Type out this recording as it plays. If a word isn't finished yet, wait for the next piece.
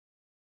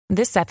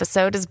This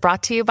episode is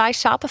brought to you by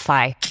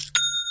Shopify.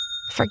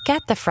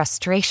 Forget the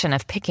frustration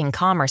of picking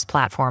commerce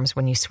platforms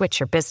when you switch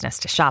your business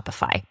to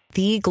Shopify,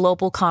 the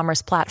global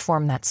commerce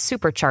platform that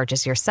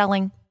supercharges your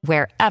selling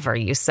wherever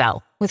you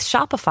sell. With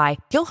Shopify,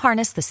 you'll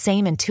harness the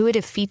same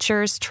intuitive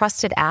features,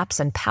 trusted apps,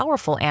 and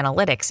powerful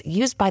analytics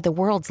used by the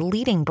world's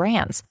leading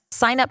brands.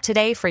 Sign up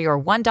today for your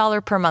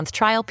 $1 per month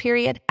trial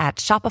period at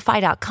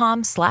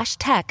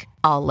shopify.com/tech,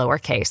 all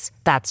lowercase.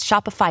 That's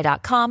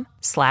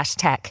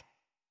shopify.com/tech.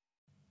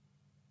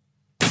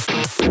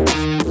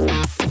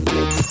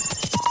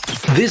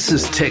 This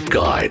is Tech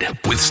Guide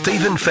with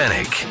Stephen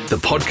Fennick, the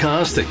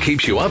podcast that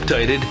keeps you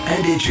updated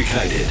and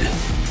educated.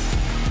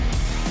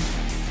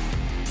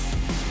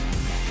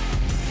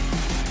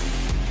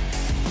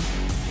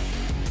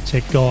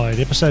 Tech Guide,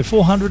 episode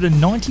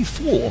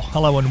 494.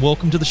 Hello and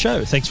welcome to the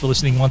show. Thanks for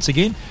listening once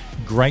again.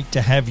 Great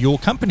to have your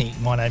company.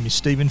 My name is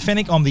Stephen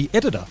Fennick. I'm the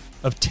editor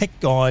of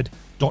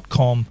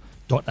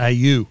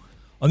techguide.com.au.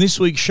 On this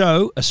week's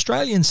show,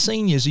 Australian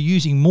seniors are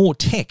using more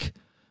tech,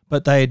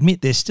 but they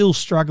admit they're still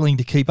struggling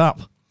to keep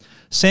up.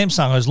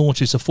 Samsung has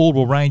launched its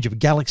affordable range of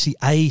Galaxy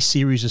A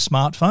series of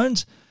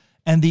smartphones,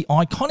 and the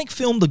iconic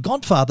film The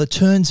Godfather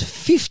turns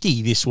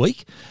 50 this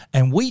week,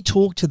 and we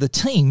talk to the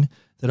team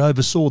that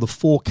oversaw the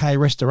 4K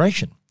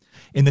restoration.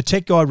 In the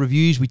Tech Guide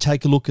reviews, we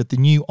take a look at the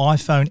new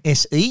iPhone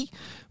SE.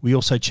 We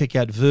also check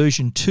out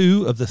version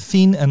 2 of the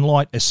thin and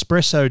light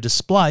espresso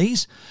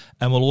displays,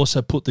 and we'll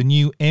also put the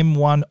new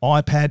M1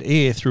 iPad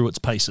Air through its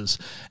paces.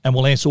 And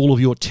we'll answer all of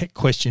your tech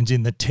questions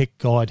in the Tech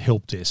Guide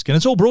help desk. And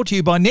it's all brought to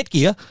you by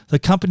Netgear, the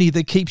company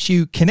that keeps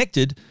you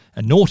connected,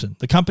 and Norton,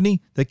 the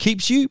company that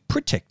keeps you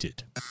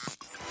protected.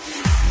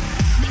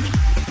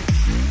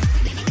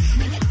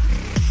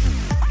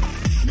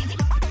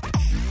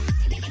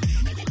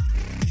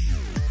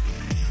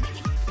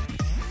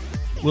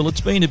 Well,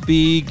 it's been a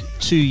big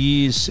 2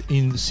 years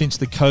since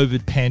the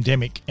COVID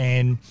pandemic,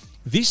 and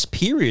this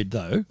period,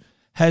 though,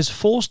 has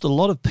forced a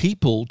lot of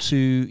people to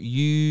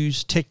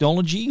use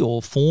technology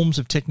or forms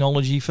of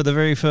technology for the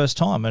very first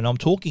time. And I'm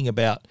talking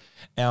about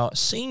our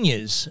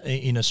seniors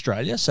in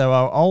Australia, so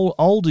our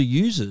older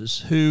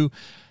users who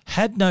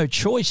had no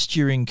choice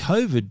during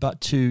COVID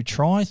but to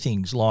try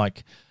things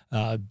like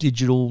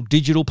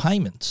digital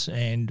payments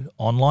and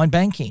online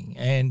banking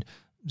and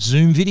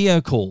Zoom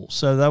video calls.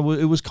 So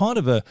it was kind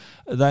of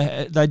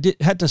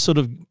had to sort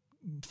of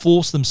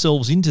force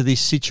themselves into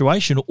this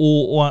situation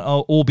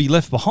or be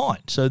left behind.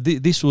 So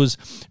this was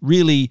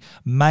really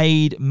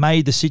made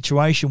the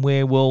situation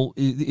where, well,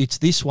 it's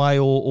this way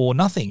or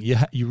nothing.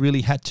 You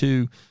really had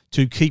to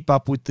keep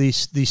up with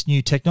this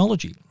new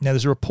technology. Now,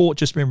 there's a report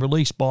just been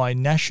released by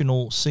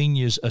National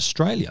Seniors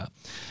Australia,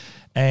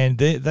 and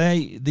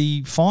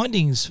the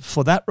findings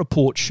for that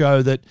report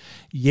show that,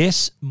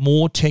 yes,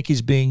 more tech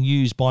is being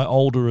used by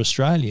older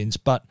Australians,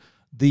 but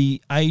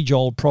the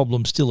age-old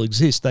problem still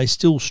exists. They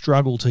still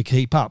struggle to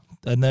keep up,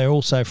 and they're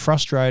also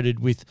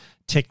frustrated with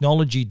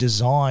technology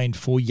designed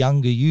for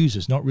younger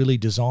users, not really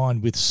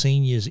designed with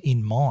seniors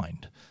in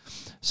mind.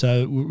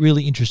 So,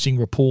 really interesting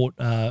report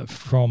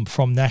from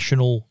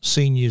National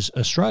Seniors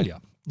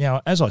Australia.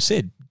 Now, as I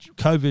said,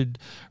 COVID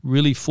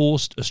really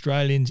forced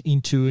Australians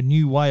into a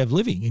new way of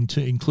living,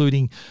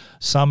 including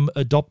some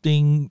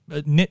adopting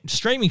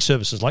streaming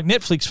services like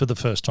Netflix for the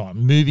first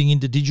time, moving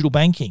into digital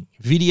banking,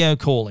 video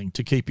calling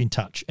to keep in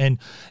touch, and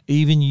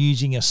even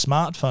using a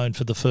smartphone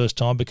for the first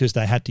time because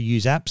they had to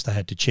use apps. They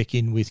had to check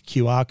in with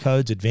QR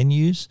codes at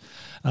venues.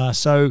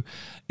 So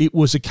it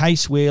was a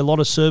case where a lot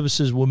of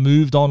services were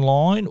moved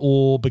online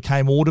or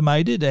became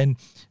automated, and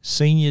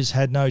seniors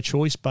had no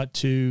choice but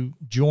to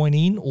join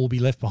in or be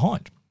left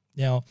behind.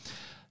 Now,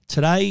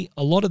 today,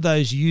 a lot of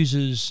those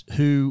users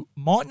who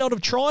might not have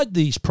tried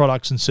these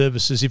products and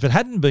services if it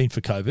hadn't been for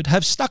COVID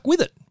have stuck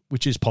with it,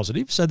 which is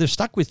positive. So they've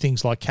stuck with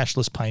things like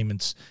cashless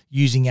payments,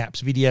 using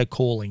apps, video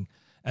calling,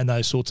 and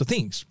those sorts of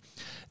things.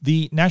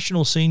 The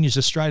National Seniors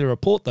Australia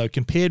report, though,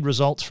 compared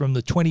results from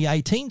the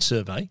 2018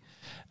 survey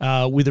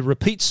with a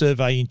repeat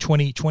survey in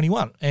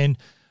 2021. And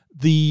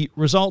the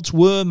results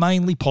were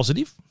mainly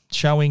positive,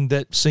 showing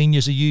that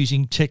seniors are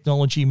using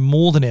technology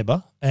more than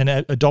ever and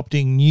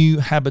adopting new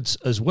habits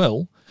as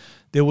well.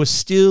 There was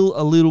still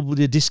a little bit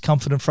of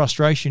discomfort and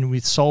frustration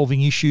with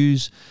solving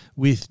issues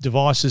with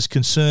devices,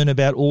 concern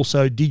about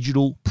also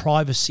digital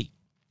privacy.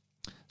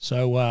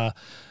 So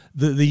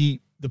the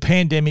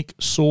pandemic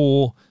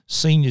saw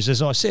seniors,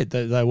 as I said,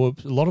 they were,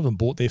 a lot of them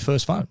bought their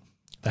first phone.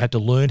 They had to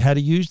learn how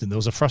to use them. There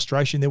was a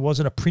frustration there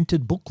wasn't a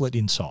printed booklet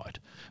inside,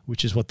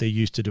 which is what they're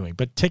used to doing.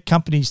 But tech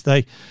companies,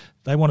 they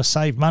want to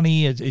save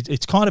money.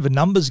 It's kind of a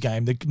numbers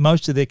game.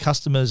 Most of their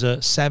customers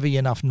are savvy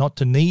enough not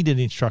to need an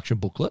instruction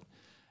booklet,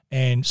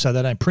 and so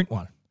they don't print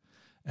one.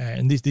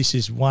 And this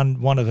is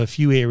one of a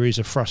few areas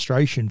of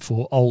frustration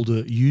for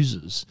older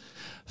users.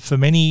 For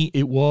many,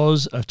 it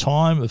was a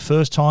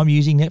first time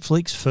using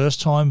Netflix,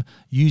 first time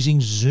using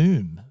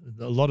Zoom.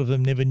 A lot of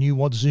them never knew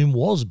what Zoom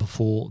was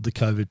before the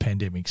COVID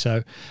pandemic.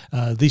 So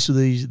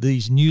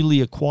these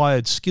newly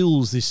acquired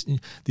skills,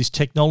 this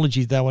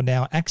technology they were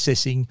now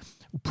accessing,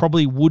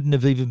 probably wouldn't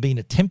have even been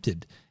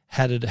attempted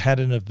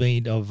hadn't have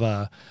been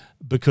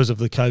because of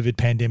the COVID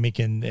pandemic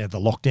and the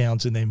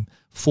lockdowns and them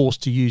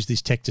forced to use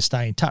this tech to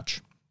stay in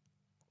touch.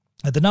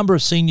 The number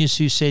of seniors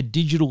who said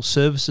digital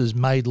services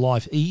made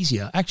life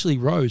easier actually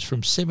rose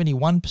from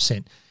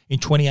 71% in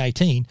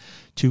 2018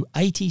 to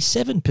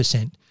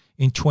 87%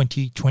 in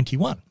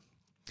 2021.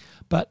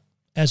 But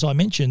as I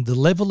mentioned, the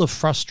level of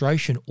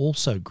frustration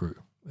also grew,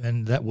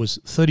 and that was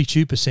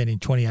 32% in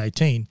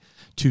 2018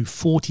 to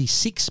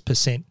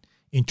 46%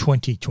 in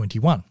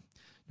 2021.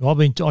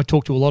 I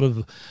talked to a lot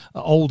of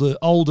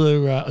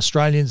older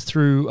Australians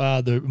through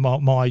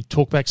my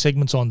talkback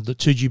segments on the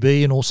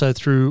 2GB and also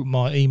through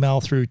my email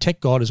through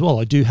Tech Guide as well.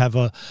 I do have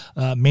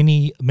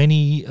many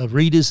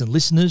readers and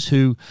listeners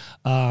who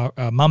are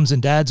mums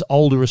and dads,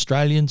 older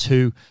Australians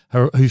who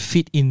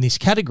fit in this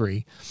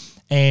category.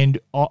 And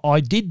I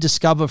did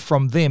discover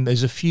from them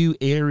there's a few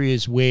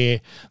areas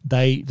where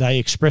they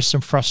express some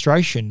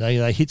frustration.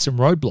 They hit some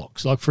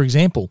roadblocks. Like, for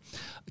example,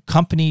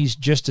 companies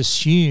just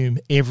assume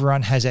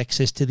everyone has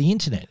access to the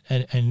internet.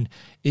 And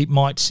it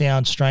might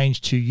sound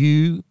strange to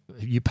you.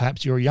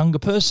 Perhaps you're a younger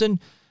person.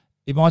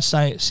 It might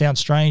sound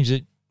strange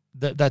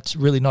that's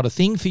really not a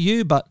thing for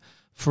you, but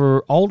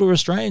for older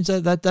Australians,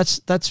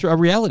 that's a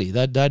reality.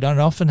 They don't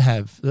often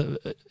have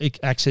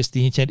access to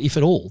the internet, if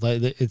at all.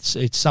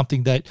 It's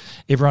something that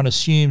everyone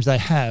assumes they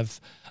have,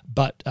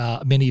 but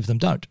many of them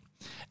don't.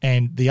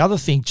 And the other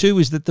thing too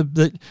is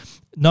that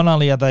not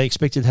only are they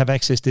expected to have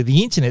access to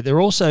the internet,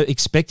 they're also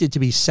expected to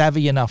be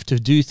savvy enough to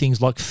do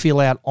things like fill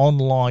out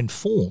online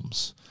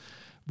forms,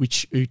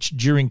 which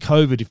during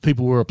COVID, if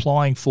people were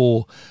applying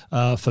for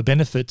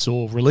benefits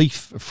or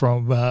relief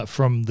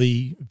from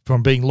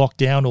being locked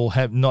down or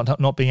have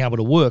not being able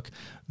to work,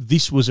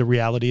 this was a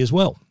reality as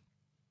well.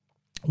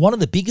 One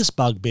of the biggest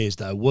bugbears,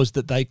 though, was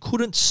that they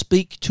couldn't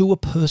speak to a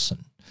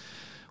person.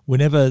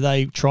 Whenever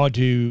they tried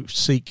to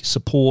seek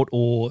support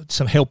or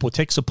some help or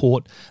tech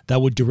support, they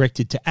were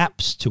directed to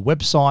apps, to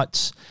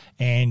websites,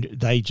 and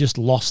they just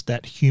lost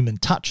that human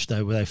touch.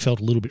 They felt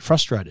a little bit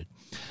frustrated.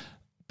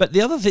 But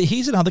the other thing,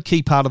 here's another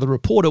key part of the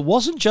report. It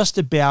wasn't just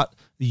about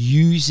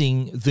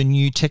using the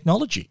new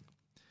technology,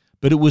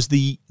 but it was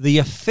the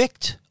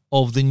effect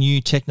of the new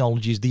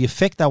technologies, the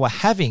effect they were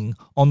having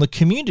on the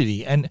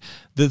community. And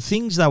the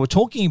things they were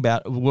talking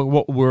about,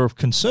 what were of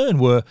concern,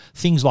 were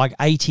things like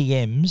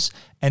ATMs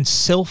and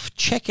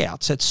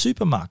self-checkouts at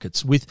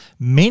supermarkets, with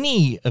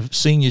many of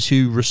seniors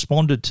who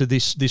responded to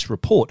this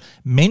report,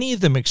 many of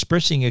them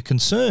expressing a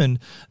concern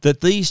that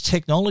these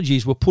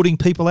technologies were putting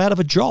people out of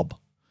a job.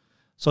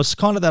 So it's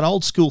kind of that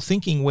old school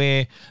thinking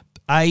where,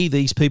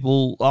 these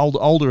people,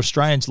 older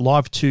Australians,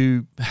 like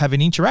to have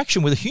an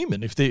interaction with a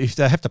human. If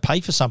they have to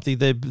pay for something,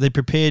 they're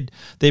prepared.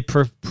 They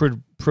prefer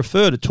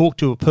to talk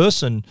to a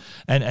person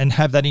and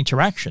have that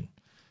interaction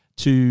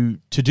to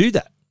do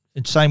that.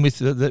 And same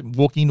with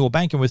walking into a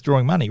bank and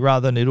withdrawing money,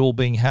 rather than it all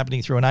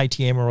happening through an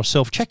ATM or a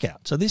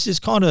self-checkout. So this is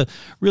kind of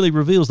really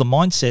reveals the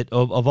mindset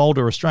of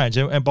older Australians.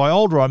 And by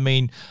older, I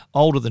mean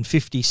older than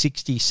 50,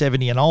 60,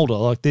 70 and older.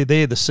 Like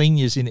they're the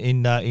seniors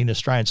in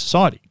Australian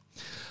society.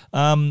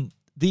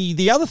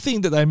 The other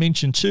thing that they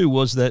mentioned too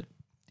was that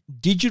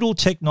digital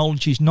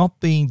technology is not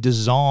being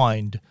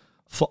designed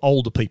for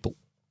older people.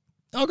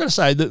 I've got to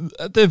say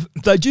that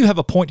they do have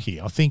a point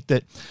here. I think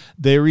that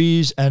there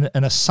is an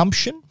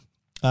assumption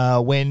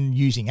when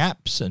using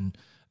apps and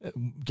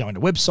going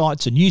to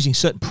websites and using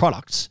certain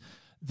products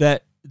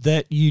that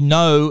you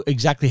know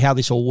exactly how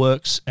this all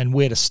works and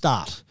where to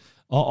start.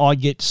 I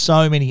get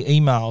so many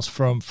emails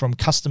from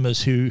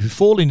customers who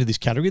fall into this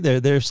category.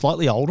 They're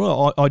slightly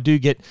older. I do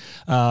get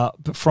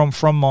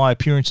from my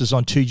appearances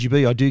on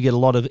 2GB, I do get a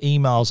lot of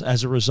emails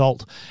as a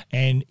result.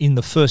 And in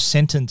the first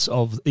sentence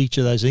of each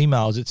of those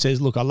emails, it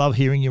says, "Look, I love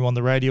hearing you on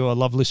the radio. I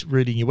love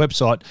reading your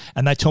website."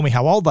 And they tell me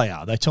how old they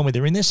are. They tell me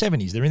they're in their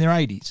 70s, they're in their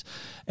 80s,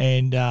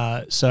 and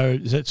so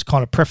it's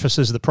kind of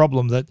prefaces the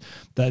problem that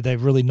they're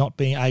really not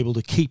being able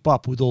to keep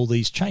up with all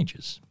these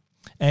changes.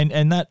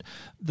 And that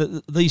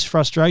these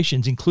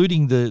frustrations,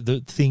 including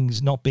the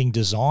things not being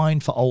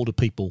designed for older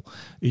people,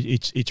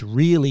 it's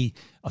really,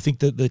 I think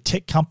that the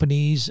tech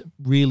companies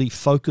really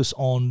focus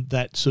on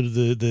that sort of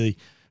the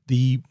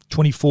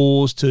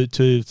 24s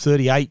to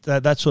 38,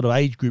 that sort of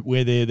age group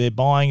where they're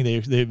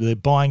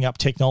buying up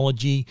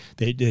technology,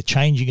 they're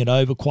changing it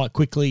over quite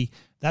quickly.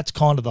 That's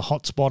kind of the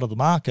hot spot of the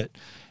market.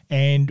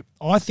 And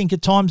I think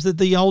at times that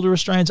the older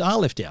Australians are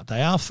left out.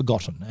 They are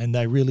forgotten and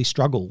they really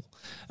struggle.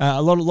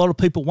 A lot of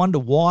people wonder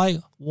why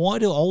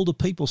do older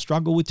people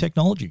struggle with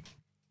technology?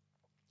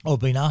 I've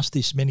been asked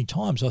this many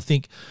times. I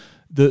think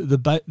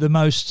the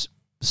most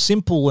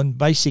simple and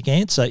basic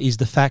answer is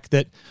the fact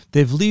that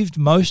they've lived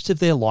most of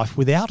their life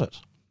without it.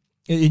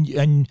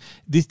 And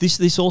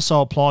this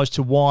also applies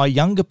to why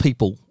younger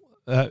people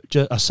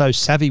are so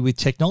savvy with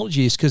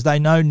technology, is because they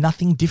know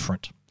nothing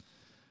different.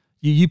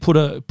 You put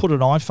an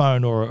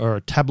iPhone or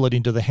a tablet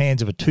into the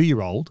hands of a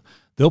 2-year-old,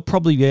 they'll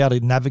probably be able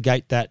to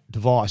navigate that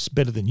device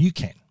better than you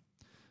can.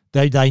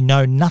 They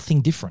know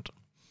nothing different.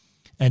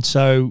 And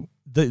so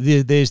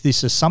there's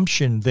this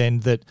assumption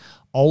then that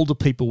older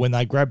people, when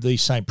they grab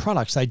these same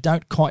products, they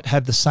don't quite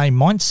have the same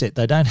mindset.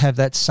 They don't have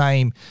that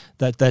same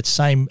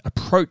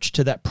approach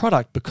to that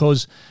product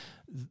because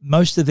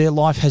most of their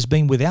life has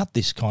been without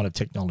this kind of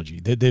technology.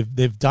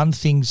 They've done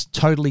things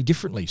totally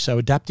differently. So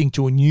adapting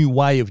to a new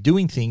way of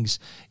doing things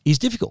is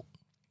difficult.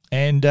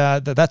 And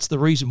that's the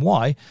reason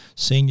why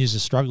seniors are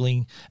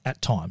struggling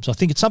at times. I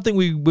think it's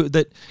something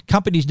that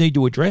companies need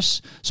to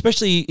address,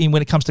 especially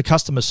when it comes to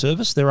customer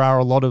service. There are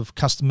a lot of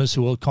customers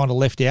who are kind of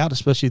left out,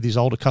 especially these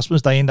older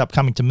customers. They end up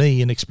coming to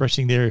me and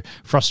expressing their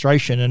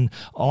frustration, and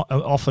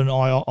often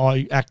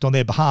I act on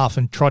their behalf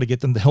and try to get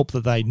them the help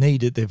that they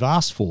need, that they've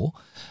asked for,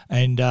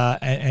 and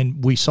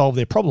we solve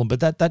their problem. But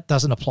that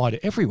doesn't apply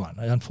to everyone.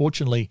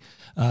 Unfortunately,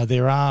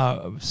 there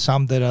are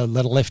some that are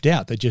left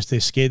out. They're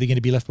scared they're going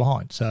to be left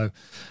behind. So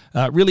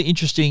really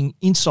interesting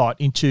insight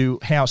into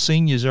how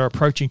seniors are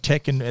approaching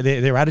tech and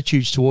their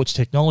attitudes towards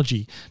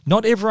technology.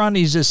 Not everyone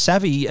is as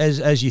savvy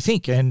as you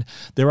think, and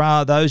there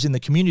are those in the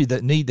community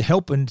that need the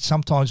help, and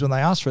sometimes when they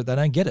ask for it, they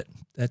don't get it.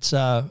 That's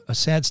a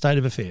sad state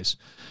of affairs.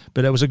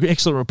 But it was an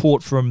excellent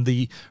report from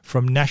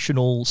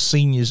National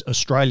Seniors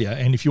Australia,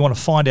 and if you want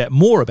to find out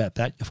more about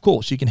that, of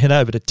course, you can head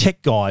over to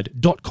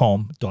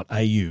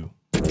techguide.com.au.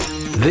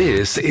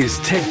 This is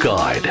Tech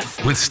Guide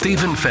with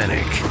Stephen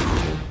Fennick.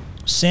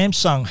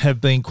 Samsung have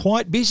been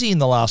quite busy in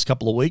the last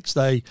couple of weeks.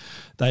 They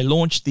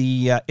launched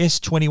the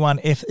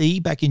S21 FE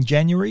back in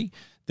January.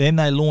 Then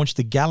they launched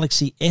the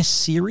Galaxy S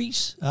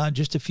series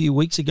just a few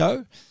weeks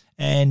ago.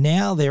 And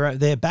now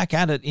they're back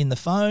at it in the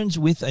phones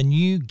with a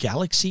new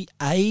Galaxy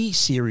A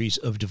series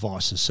of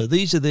devices. So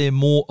these are their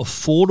more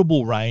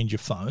affordable range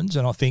of phones.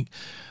 And I think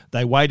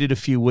they waited a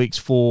few weeks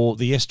for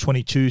the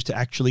S22s to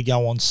actually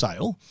go on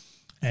sale.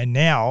 And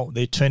now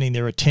they're turning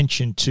their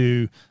attention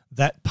to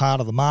that part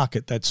of the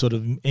market, that sort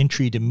of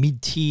entry to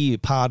mid-tier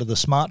part of the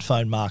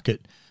smartphone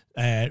market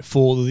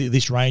for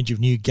this range of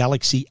new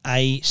Galaxy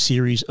A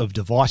series of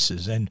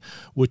devices. And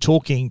we're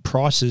talking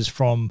prices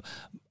from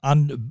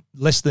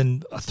less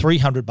than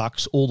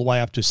 $300 all the way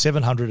up to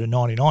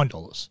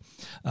 $799.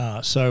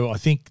 So I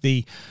think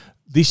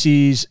this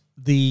is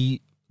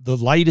the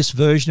latest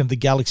version of the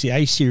Galaxy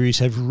A series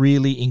have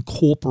really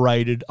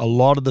incorporated a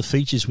lot of the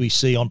features we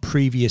see on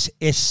previous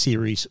S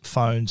series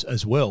phones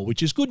as well,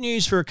 which is good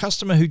news for a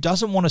customer who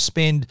doesn't want to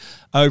spend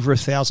over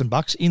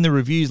 $1,000. In the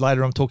reviews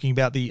later, I'm talking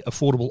about the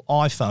affordable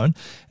iPhone,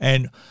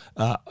 and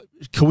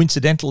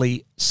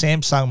coincidentally,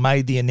 Samsung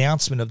made the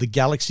announcement of the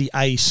Galaxy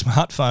A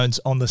smartphones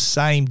on the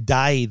same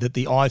day that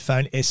the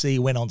iPhone SE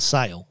went on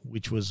sale,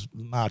 which was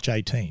March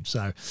 18.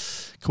 So,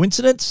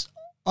 coincidence?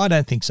 I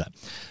don't think so.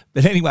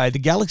 But anyway, the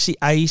Galaxy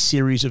A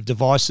series of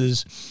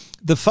devices,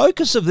 the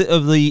focus of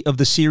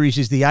the series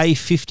is the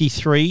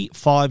A53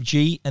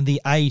 5G and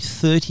the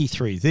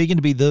A33. They're going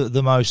to be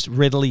the most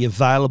readily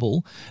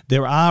available.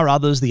 There are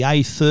others, the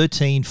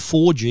A13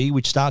 4G,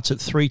 which starts at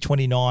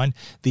 $329,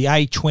 the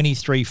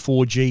A23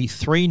 4G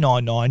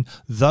 $399.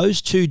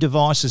 Those two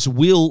devices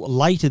will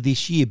later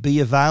this year be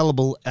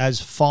available as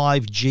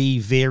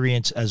 5G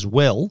variants as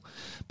well.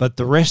 But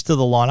the rest of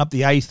the lineup,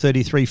 the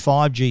A33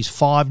 5G is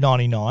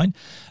 $599,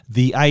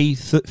 the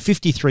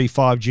A53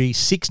 5G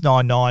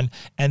 $699,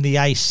 and the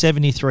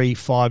A73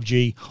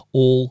 5G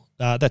all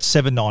that's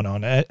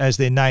 $799. As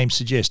their name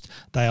suggests,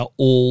 they are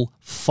all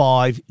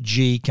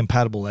 5G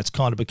compatible. That's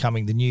kind of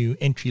becoming the new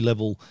entry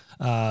level.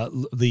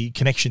 The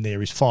connection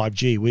there is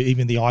 5G. Where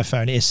even the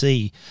iPhone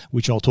SE,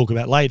 which I'll talk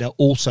about later,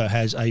 also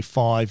has a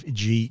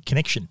 5G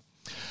connection.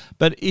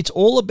 But it's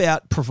all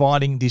about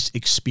providing this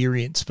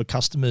experience for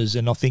customers,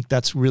 and I think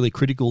that's really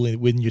critical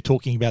when you're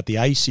talking about the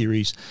A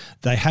series.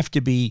 They have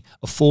to be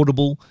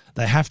affordable,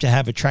 they have to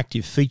have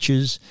attractive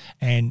features,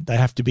 and they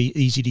have to be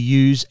easy to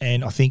use,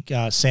 and I think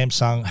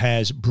Samsung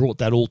has brought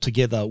that all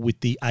together with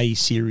the A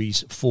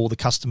series for the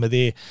customer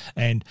there.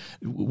 And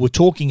we're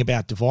talking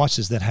about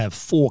devices that have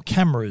 4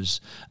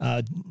 cameras,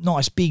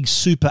 nice big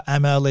Super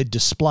AMOLED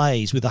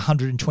displays with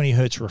 120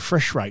 hertz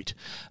refresh rate,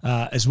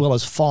 as well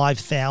as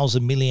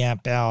 5,000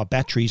 milliamp hour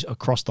batteries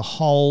across the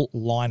whole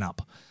lineup.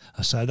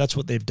 So that's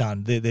what they've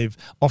done. They've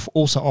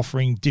also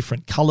offering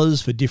different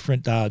colors for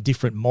different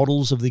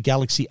models of the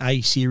Galaxy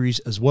A series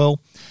as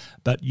well.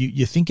 But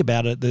you think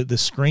about it, the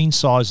screen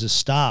sizes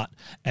start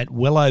at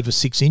well over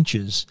 6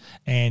 inches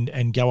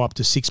and go up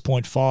to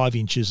 6.5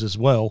 inches as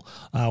well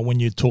when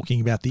you're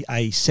talking about the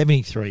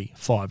A73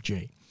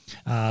 5G.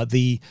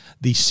 The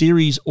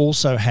series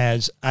also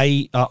has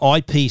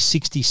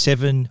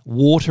IP67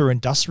 water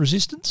and dust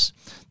resistance.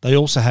 They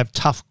also have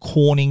tough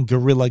Corning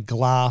Gorilla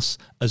Glass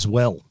as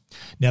well.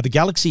 Now, the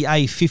Galaxy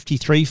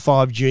A53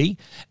 5G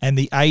and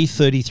the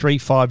A33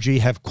 5G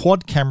have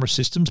quad camera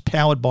systems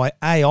powered by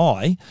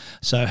AI,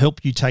 so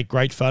help you take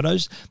great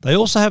photos. They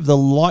also have the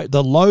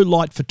low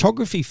light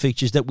photography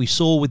features that we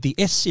saw with the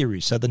S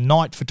series, so the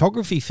night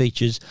photography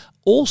features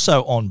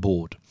also on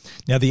board.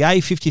 Now, the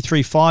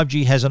A53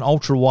 5G has an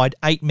ultra-wide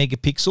 8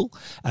 megapixel,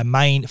 a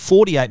main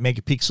 48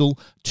 megapixel,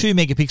 2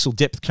 megapixel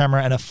depth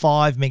camera, and a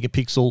 5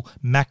 megapixel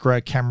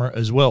macro camera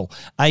as well.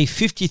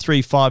 A53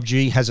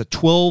 5G has a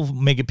 12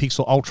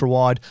 megapixel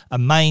ultra-wide, a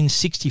main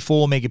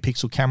 64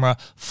 megapixel camera,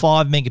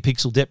 5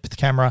 megapixel depth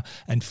camera,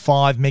 and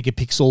 5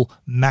 megapixel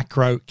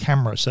macro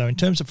camera. So in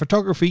terms of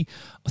photography,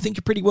 I think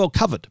you're pretty well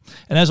covered.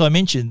 And as I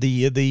mentioned,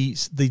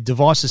 the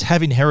devices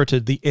have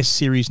inherited the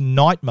S-Series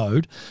night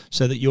mode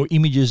so that your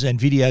images and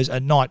videos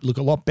at night look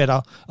a lot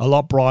better, a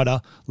lot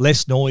brighter,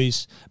 less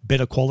noise,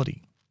 better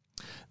quality.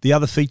 The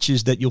other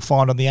features that you'll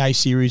find on the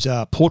A-Series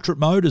are portrait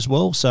mode as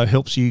well, so it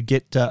helps you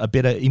get a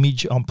better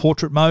image on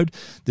portrait mode.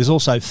 There's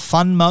also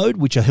fun mode,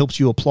 which helps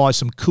you apply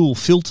some cool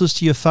filters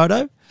to your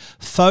photo.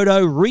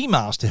 Photo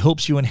remaster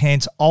helps you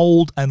enhance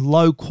old and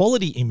low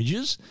quality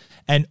images.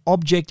 And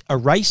object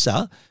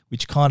eraser,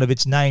 which kind of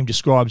its name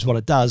describes what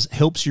it does,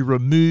 helps you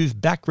remove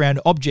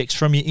background objects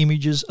from your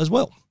images as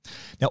well.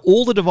 Now,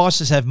 all the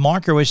devices have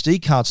micro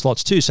SD card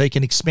slots too, so you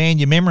can expand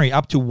your memory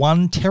up to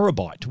 1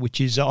 terabyte, which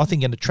is, I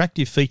think, an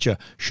attractive feature.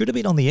 Should have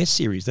been on the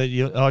S-Series.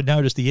 I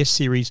noticed the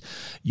S-Series,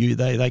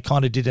 they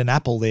kind of did an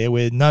Apple there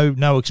where no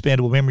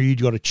expandable memory. You've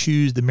got to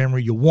choose the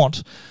memory you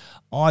want.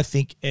 I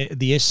think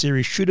the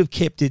S-Series should have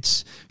kept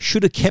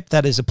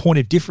that as a point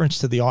of difference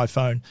to the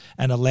iPhone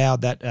and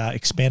allowed that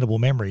expandable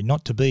memory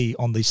not to be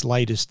on this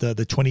latest, the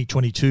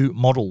 2022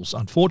 models,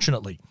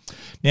 unfortunately.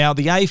 Now,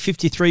 the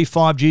A53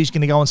 5G is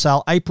going to go on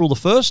sale April the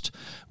 1st,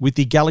 with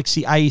the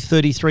Galaxy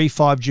A33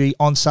 5G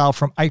on sale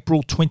from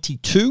April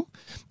 22.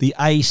 The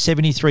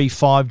A73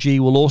 5G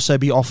will also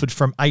be offered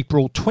from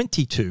April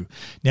 22.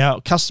 Now,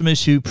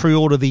 customers who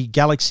pre-order the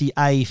Galaxy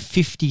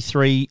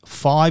A53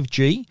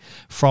 5G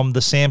from the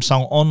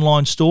Samsung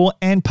online store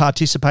and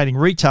participating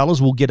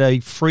retailers will get a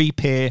free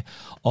pair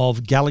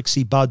of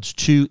Galaxy Buds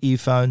 2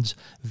 earphones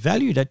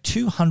valued at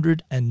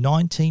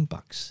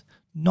 $219.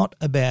 Not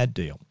a bad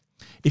deal.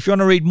 If you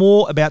want to read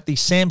more about the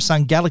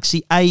Samsung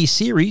Galaxy A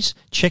series,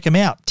 check them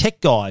out,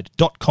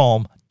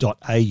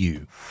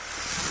 techguide.com.au.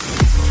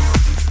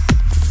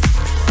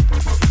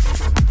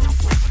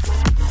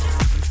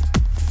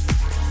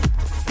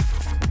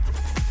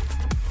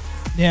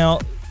 Now,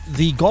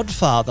 The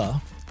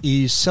Godfather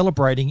is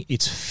celebrating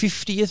its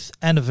 50th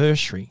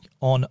anniversary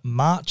on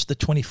March the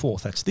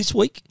 24th. That's this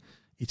week.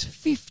 It's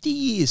 50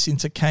 years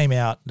since it came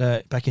out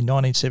back in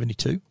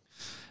 1972.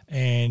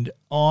 And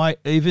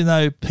even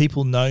though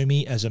people know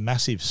me as a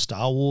massive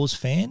Star Wars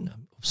fan,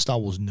 Star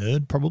Wars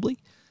nerd probably,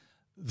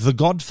 The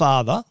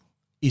Godfather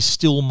is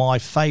still my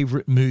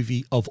favourite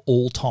movie of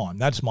all time.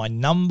 That's my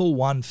number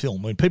one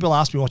film. When people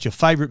ask me what's your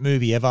favourite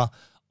movie ever,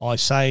 I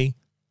say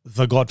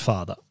The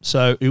Godfather.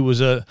 So it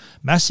was a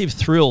massive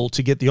thrill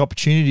to get the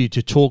opportunity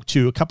to talk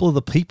to a couple of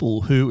the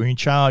people who are in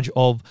charge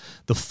of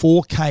the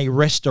 4K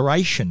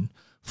restoration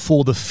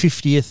for the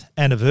 50th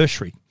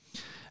anniversary.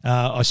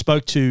 I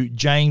spoke to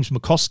James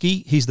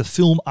McCoskey. He's the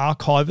film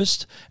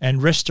archivist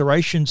and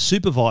restoration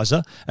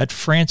supervisor at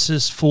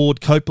Francis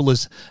Ford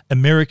Coppola's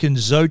American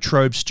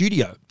Zoetrope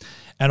Studio.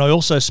 And I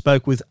also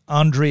spoke with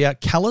Andrea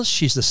Callis.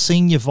 She's the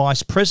senior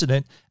vice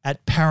president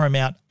at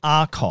Paramount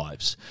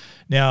Archives.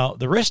 Now,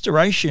 the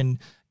restoration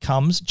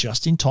comes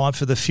just in time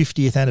for the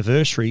 50th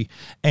anniversary,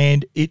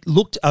 and it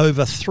looked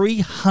over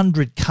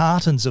 300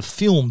 cartons of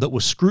film that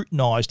were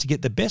scrutinised to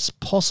get the best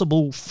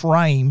possible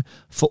frame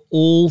for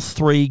all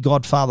three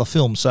Godfather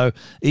films. So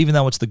even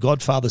though it's the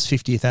Godfather's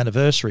 50th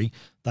anniversary,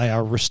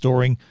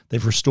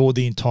 they've restored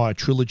the entire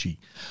trilogy.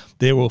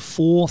 There were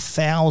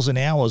 4,000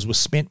 hours were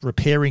spent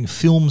repairing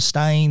film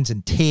stains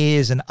and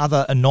tears and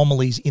other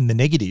anomalies in the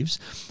negatives.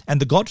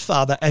 And The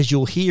Godfather, as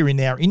you'll hear in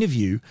our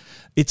interview,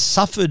 it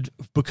suffered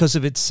because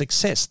of its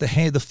success.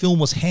 The film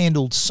was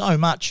handled so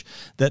much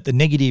that the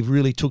negative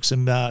really took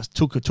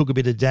a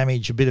bit of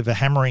damage, a bit of a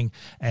hammering,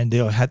 and they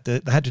had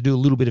to do a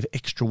little bit of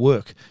extra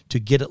work to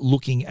get it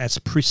looking as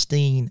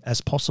pristine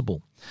as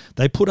possible.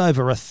 They put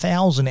over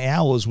 1,000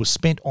 hours were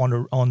spent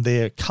on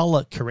their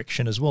colour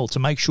correction as well to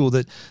make sure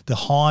that the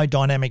high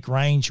dynamic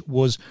range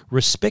was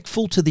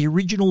respectful to the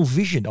original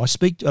vision. I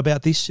speak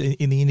about this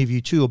in the interview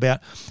too,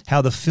 about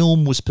how the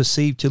film was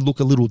perceived to look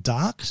a little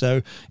dark,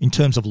 so in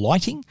terms of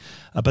lighting,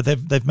 but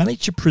they've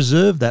managed to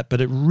preserve that.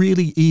 But it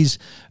really is,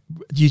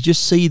 you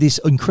just see this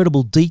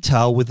incredible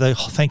detail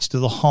thanks to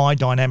the high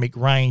dynamic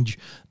range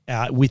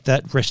with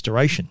that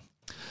restoration.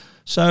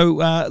 So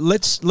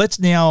let's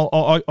now,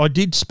 I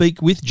did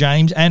speak with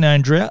James and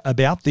Andrea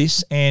about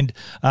this, and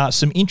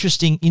some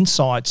interesting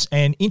insights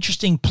and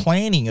interesting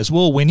planning as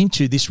well went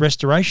into this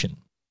restoration.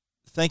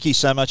 Thank you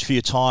so much for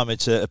your time.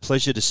 It's a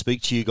pleasure to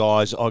speak to you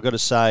guys. I got to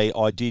say,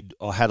 I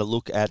had a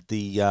look at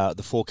the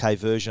 4K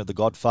version of The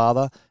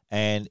Godfather,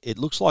 and it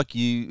looks like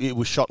it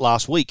was shot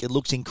last week. It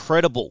looks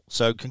incredible.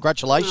 So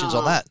congratulations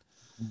on that.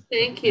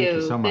 Thank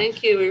you so much.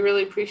 Thank you. We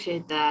really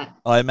appreciate that.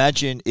 I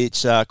imagine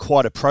it's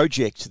quite a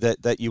project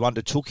that you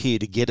undertook here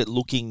to get it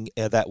looking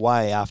that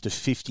way after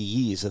 50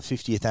 years, the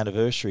 50th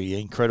anniversary,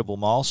 incredible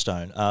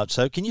milestone.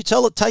 So can you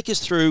take us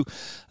through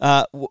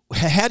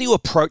how do you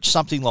approach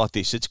something like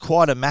this? It's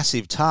quite a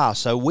massive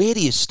task. So where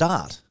do you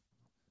start?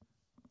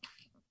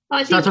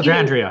 Starts with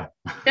Andrea.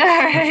 All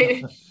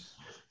right.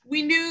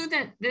 We knew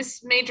that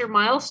this major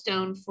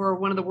milestone for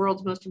one of the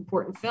world's most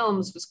important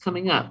films was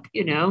coming up,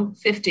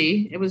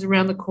 50. It was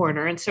around the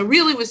corner. And so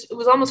really it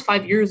was almost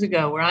 5 years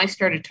ago where I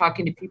started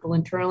talking to people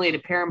internally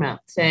at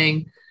Paramount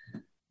saying,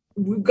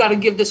 we've got to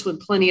give this one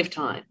plenty of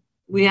time.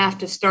 We have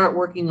to start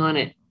working on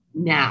it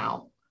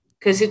now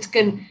because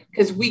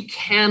we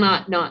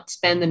cannot not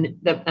spend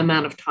the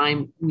amount of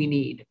time we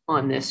need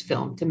on this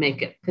film to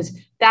make it, because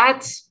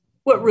that's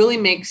what really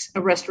makes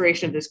a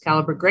restoration of this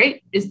caliber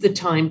great, is the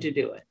time to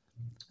do it.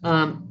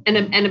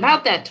 And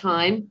about that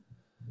time,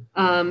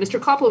 Mr.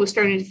 Coppola was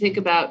starting to think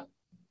about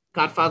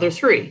Godfather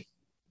 3,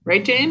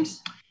 right,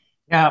 James?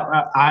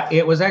 Yeah,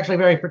 it was actually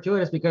very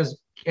fortuitous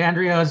because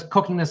Andrea was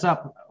cooking this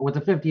up with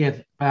the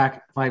 50th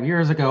back 5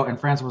 years ago, and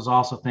Francis was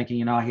also thinking,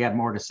 he had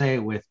more to say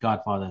with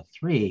Godfather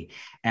 3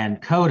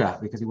 and Coda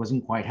because he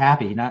wasn't quite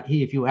happy.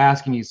 If you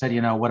ask him, he said,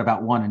 what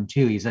about 1 and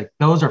 2? He said,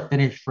 those are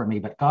finished for me,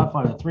 but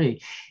Godfather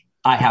 3,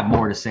 I have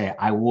more to say.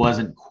 I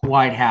wasn't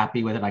quite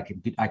happy with it.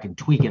 I can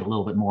tweak it a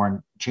little bit more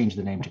and change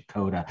the name to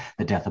Coda,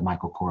 The Death of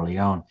Michael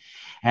Corleone.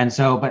 And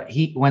so, but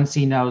once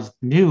he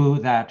knew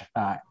that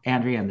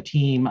Andrea and the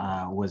team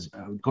was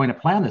going to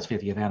plan this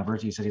 50th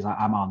anniversary, he said,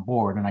 I'm on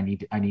board and I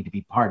need to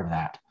be part of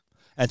that.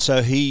 And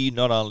so he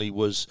not only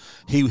was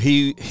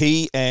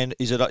he and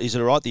is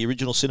it right? The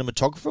original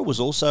cinematographer was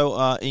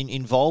also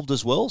involved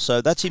as well. So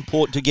that's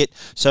important to get.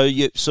 So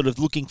you're sort of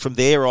looking from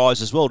their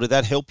eyes as well. Did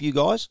that help you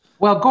guys?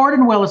 Well,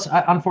 Gordon Willis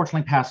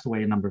unfortunately passed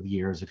away a number of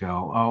years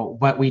ago,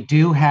 but we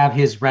do have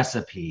his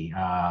recipe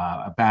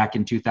back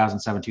in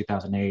 2007,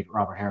 2008.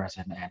 Robert Harris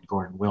and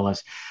Gordon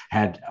Willis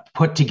had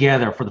put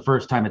together for the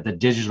first time at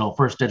the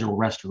first digital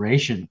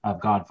restoration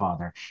of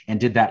Godfather, and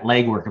did that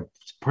legwork of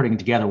putting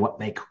together what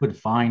they could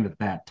find at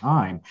that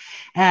time.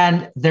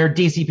 And their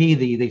DCP,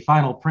 the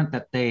final print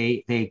that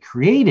they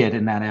created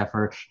in that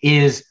effort,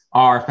 is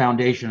our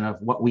foundation of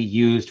what we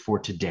used for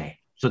today.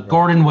 So right.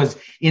 Gordon was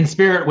in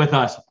spirit with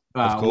us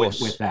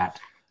with that.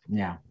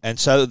 Yeah. And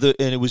so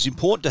and it was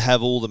important to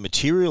have all the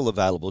material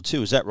available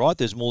too. Is that right?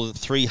 There's more than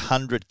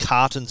 300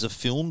 cartons of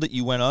film that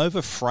you went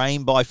over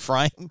frame by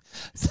frame.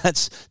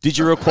 Did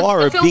you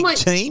require a big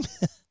team?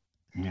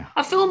 Yeah.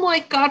 A film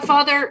like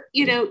Godfather,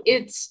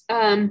 it's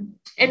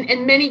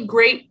and many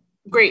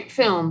great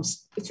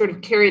films sort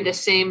of carry the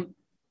same,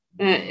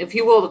 if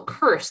you will, the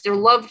curse. They're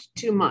loved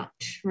too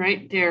much,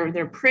 right?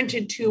 They're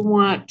printed too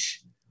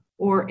much,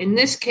 or in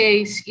this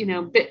case,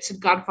 bits of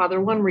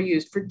Godfather 1 were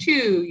used for 2,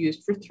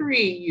 used for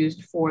 3,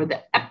 used for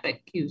the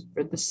epic, used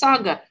for the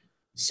saga.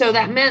 So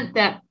that meant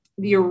that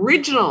the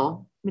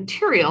original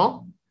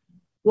material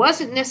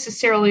wasn't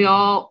necessarily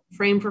all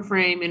frame for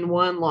frame in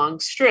one long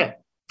strip.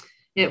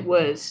 It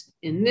was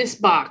in this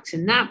box,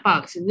 in that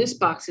box, in this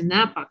box, in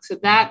that box. So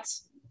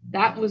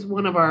that was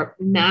one of our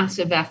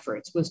massive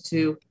efforts, was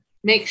to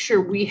make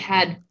sure we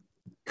had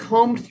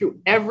combed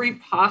through every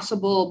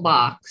possible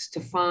box to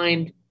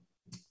find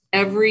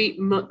every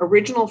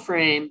original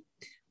frame,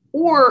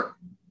 or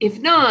if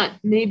not,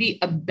 maybe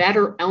a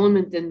better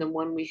element than the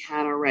one we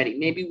had already.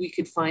 Maybe we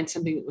could find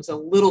something that was a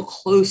little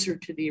closer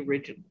to the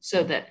original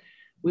so that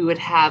we would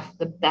have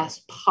the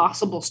best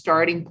possible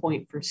starting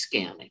point for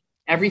scanning.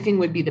 Everything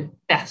would be the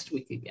best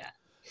we could get.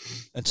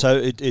 And so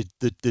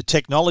the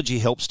technology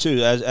helps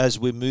too. As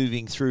we're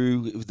moving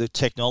through, the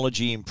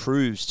technology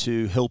improves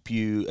to help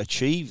you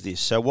achieve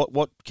this. So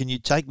what can you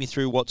take me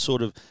through what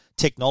sort of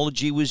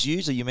technology was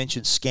used? You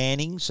mentioned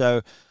scanning.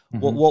 So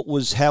what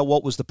was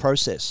the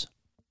process?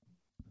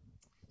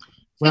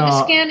 So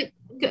the scanning.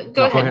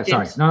 Go ahead.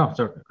 Sorry. No,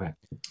 sorry. Go ahead.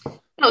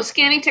 No,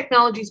 scanning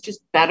technology is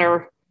just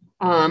better.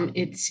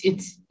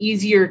 It's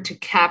easier to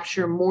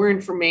capture more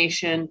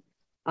information.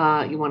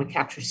 You want to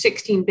capture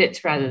 16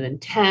 bits rather than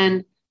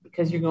 10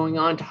 because you're going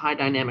on to high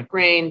dynamic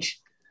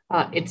range.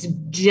 It's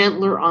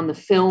gentler on the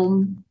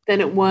film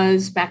than it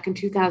was back in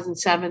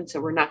 2007.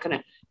 So we're not going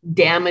to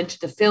damage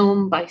the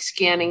film by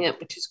scanning it,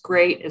 which is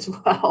great as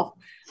well.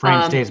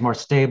 Frame stays more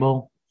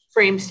stable.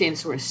 Frame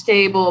stays more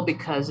stable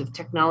because of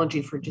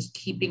technology for just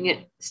keeping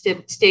it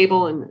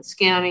stable in the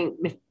scanning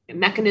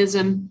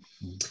mechanism.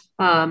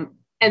 And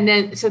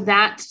then, so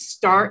that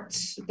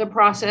starts the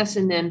process.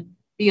 And then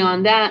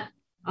beyond that,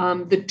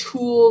 the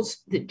tools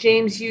that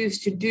James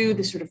used to do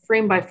the sort of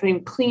frame by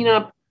frame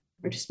cleanup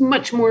are just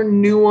much more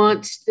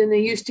nuanced than they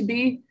used to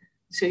be.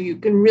 So you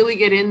can really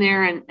get in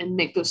there and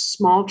make those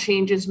small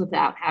changes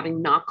without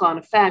having knock-on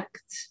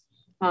effects.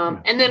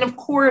 And then, of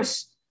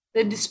course,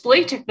 the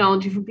display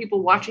technology for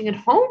people watching at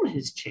home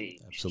has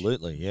changed.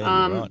 Absolutely,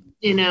 yeah,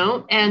 you're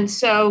right. And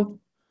so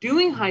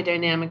doing high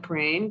dynamic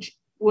range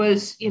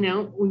was, we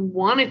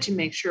wanted to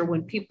make sure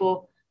when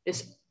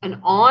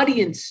an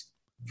audience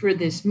for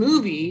this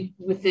movie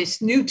with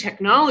this new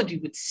technology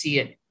would see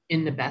it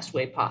in the best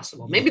way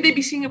possible. Maybe they'd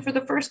be seeing it for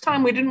the first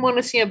time. We didn't want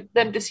to see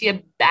them to see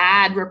a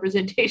bad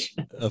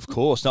representation. Of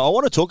course. Now, I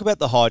want to talk about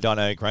the high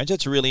dynamic range.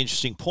 That's a really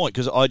interesting point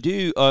because I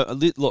do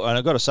look, and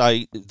I've got to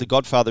say, The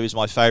Godfather is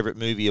my favourite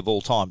movie of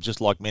all time,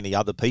 just like many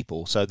other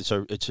people. So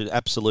it's an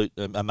absolute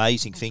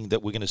amazing thing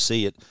that we're going to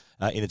see it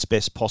in its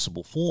best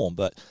possible form.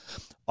 But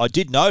I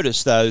did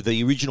notice, though,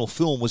 the original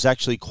film was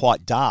actually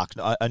quite dark,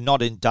 and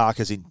not in dark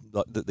as in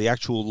the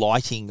actual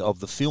lighting of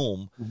the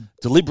film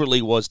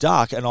deliberately was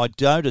dark. And I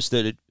noticed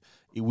that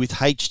with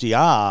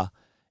HDR,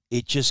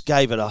 it just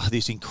gave it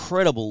this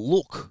incredible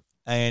look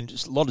and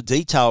just a lot of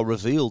detail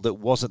revealed that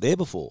wasn't there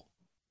before.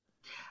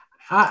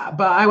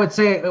 But I would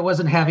say it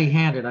wasn't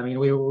heavy-handed. I mean,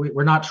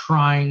 we're not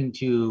trying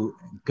to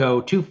go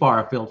too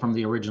far afield from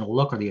the original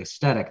look or the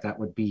aesthetic. That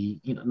would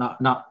be,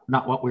 not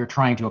what we're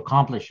trying to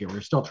accomplish here.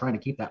 We're still trying to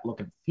keep that look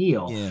and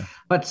feel,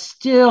 but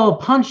still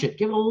punch it,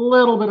 give it a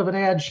little bit of an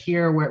edge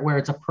here where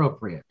it's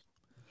appropriate.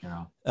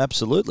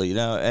 Absolutely.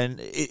 And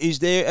is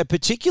there a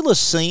particular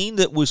scene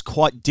that was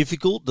quite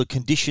difficult? The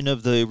condition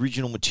of the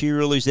original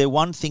material. Is there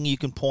one thing you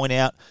can point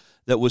out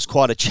that was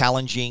quite a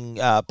challenging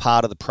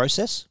part of the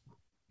process?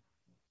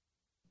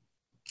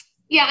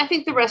 Yeah, I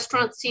think the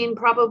restaurant scene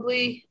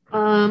probably,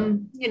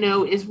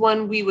 is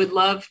one we would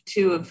love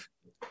to have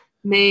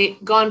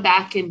gone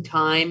back in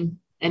time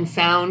and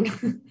found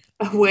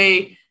a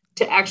way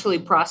to actually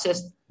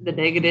process the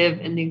negative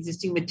and the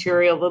existing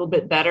material a little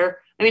bit better.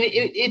 I mean,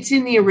 it's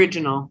in the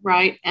original,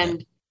 right?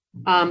 And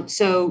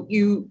so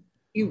you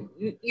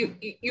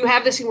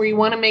have this thing where you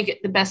want to make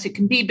it the best it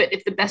can be, but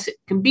if the best it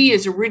can be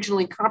is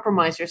originally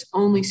compromised, there's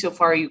only so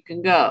far you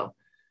can go.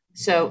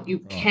 So you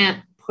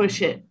can't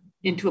push it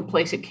into a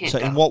place it can't go.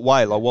 So in what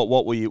way? Like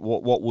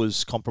what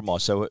was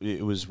compromised? So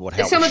it was how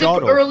some it was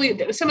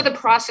shot? Some of the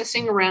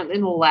processing around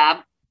in the lab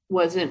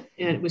wasn't,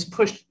 and it was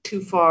pushed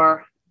too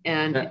far,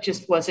 and it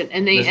just wasn't.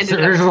 And the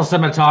original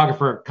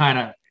cinematographer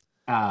kind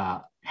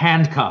of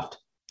handcuffed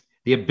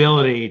the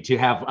ability to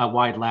have a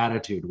wide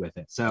latitude with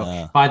it.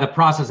 So by the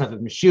process of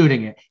him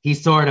shooting it, he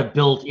sort of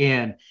built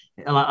in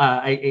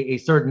a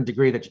certain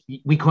degree that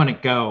we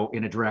couldn't go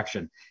in a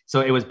direction. So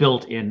it was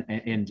built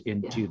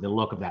into the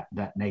look of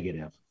that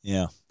negative.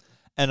 Yeah.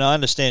 And I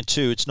understand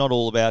too, it's not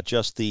all about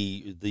just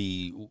the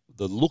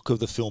look of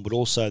the film, but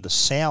also the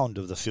sound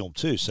of the film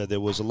too. So there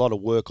was a lot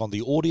of work on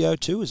the audio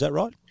too. Is that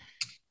right?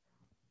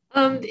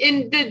 In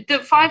the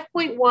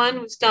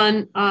 5.1 was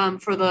done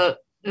for the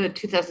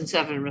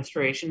 2007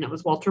 restoration. That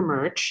was Walter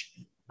Murch.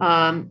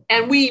 And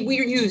we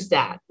used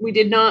that. We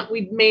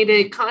made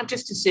a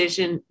conscious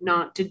decision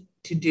not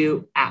to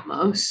do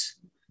Atmos,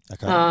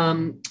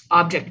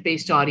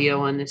 object-based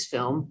audio on this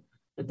film.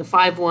 But the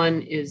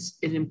 5.1 is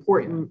an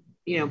important,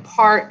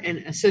 part and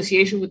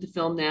association with the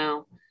film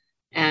now.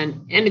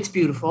 And it's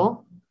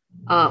beautiful.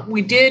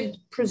 We did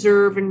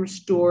preserve and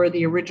restore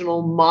the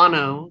original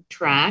mono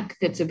track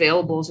that's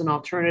available as an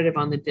alternative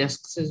on the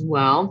discs as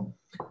well.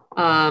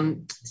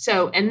 And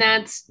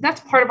that's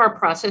part of our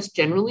process.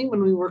 Generally,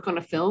 when we work on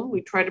a film,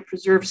 we try to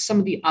preserve some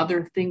of the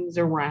other things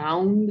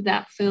around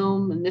that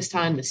film. And this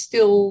time the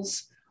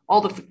stills,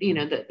 all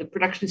the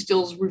production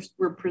stills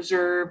were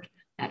preserved,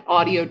 that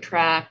audio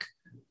track.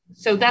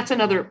 So that's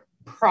another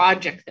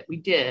project that we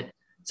did.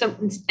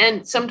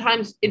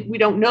 Sometimes we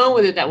don't know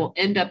whether that will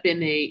end up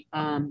in a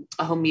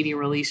home media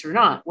release or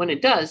not. When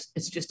it does,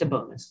 it's just a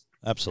bonus.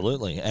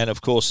 Absolutely. And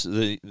of course,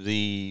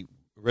 the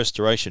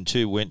restoration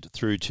too went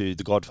through to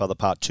The Godfather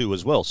Part 2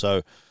 as well.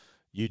 So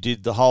you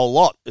did the whole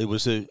lot. It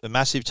was a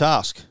massive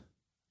task.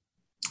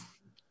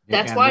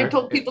 That's why I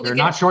told people they're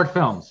not short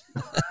films.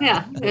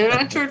 Yeah, they're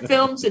not short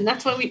films, and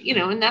that's why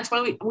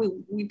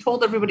we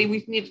told everybody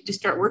we needed to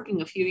start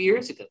working a few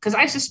years ago, because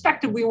I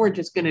suspected we weren't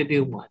just going to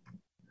do one.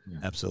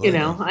 Absolutely.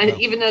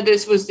 Even though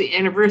this was the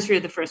anniversary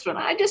of the first one,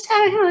 I just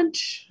had a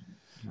hunch.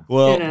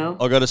 Well,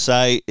 I got to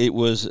say, it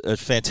was a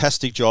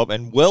fantastic job,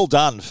 and well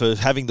done for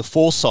having the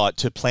foresight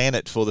to plan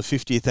it for the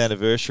 50th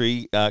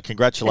anniversary.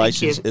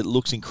 Congratulations. It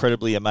looks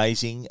incredibly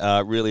amazing.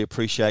 Really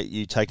appreciate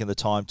you taking the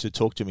time to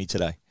talk to me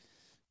today.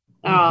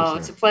 Oh,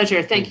 it's a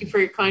pleasure. Thank you for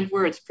your kind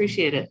words.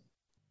 Appreciate it.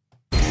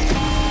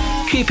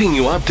 Keeping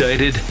you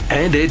updated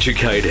and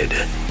educated.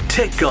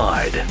 Tech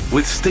Guide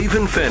with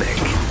Stephen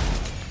Fennick.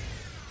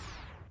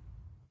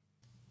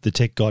 The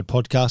Tech Guide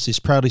podcast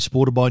is proudly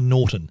supported by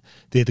Norton.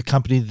 They're the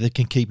company that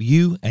can keep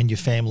you and your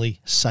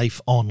family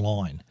safe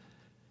online.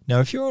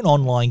 Now, if you're an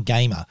online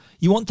gamer,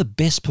 you want the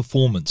best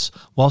performance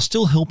while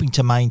still helping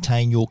to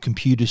maintain your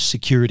computer's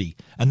security,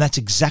 and that's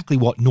exactly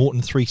what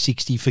Norton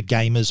 360 for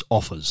Gamers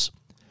offers.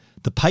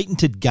 The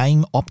patented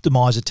Game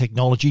Optimizer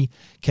technology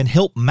can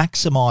help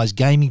maximize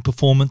gaming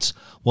performance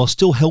while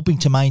still helping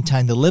to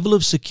maintain the level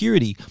of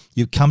security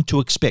you've come to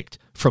expect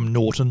from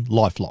Norton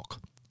LifeLock.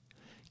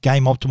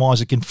 Game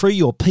Optimizer can free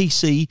your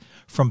PC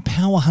from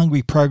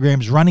power-hungry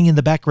programs running in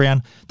the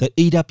background that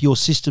eat up your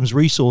system's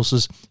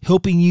resources,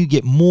 helping you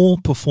get more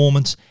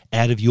performance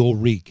out of your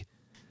rig.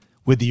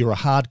 Whether you're a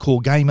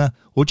hardcore gamer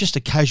or just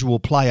a casual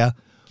player,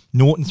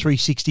 Norton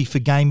 360 for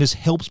Gamers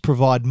helps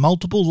provide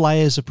multiple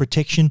layers of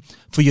protection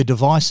for your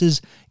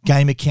devices,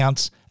 game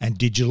accounts, and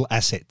digital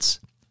assets.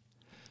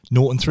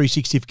 Norton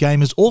 360 for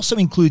Gamers also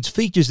includes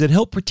features that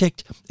help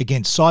protect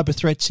against cyber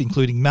threats,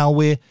 including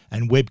malware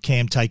and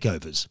webcam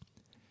takeovers.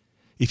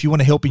 If you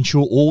want to help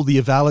ensure all the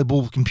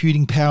available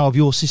computing power of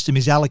your system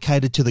is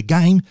allocated to the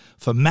game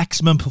for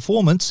maximum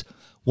performance,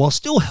 while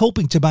still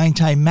helping to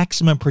maintain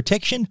maximum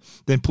protection,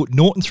 then put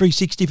Norton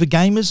 360 for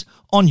Gamers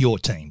on your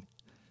team.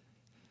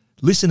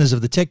 Listeners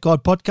of the Tech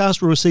Guide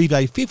podcast will receive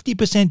a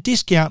 50%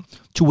 discount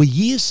to a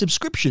year's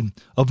subscription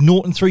of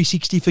Norton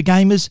 360 for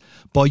Gamers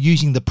by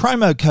using the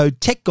promo code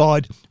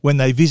TechGuide when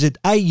they visit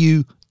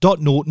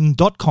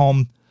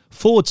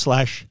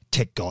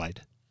au.norton.com/Tech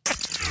Guide.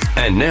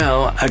 And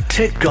now, a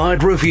Tech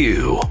Guide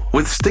review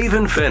with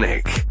Stephen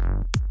Fennick.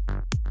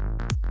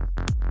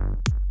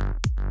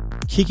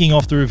 Kicking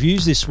off the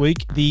reviews this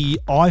week,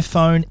 the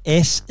iPhone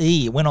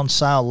SE went on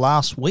sale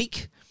last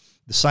week.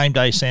 The same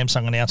day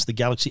Samsung announced the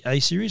Galaxy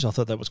A series. I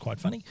thought that was quite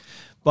funny.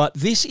 But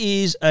this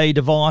is a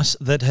device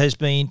that has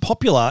been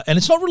popular, and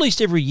it's not released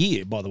every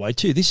year, by the way,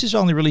 too. This is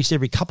only released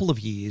every couple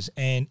of years,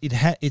 and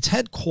it's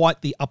had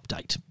quite the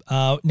update.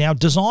 Now,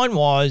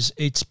 design-wise,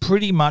 it's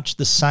pretty much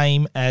the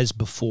same as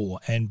before,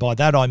 and by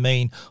that I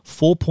mean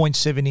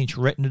 4.7-inch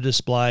Retina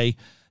display,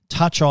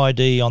 Touch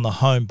ID on the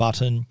home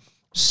button,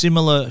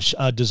 similar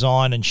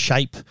design and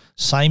shape,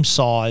 same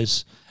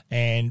size,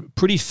 and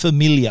pretty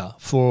familiar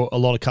for a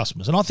lot of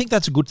customers. And I think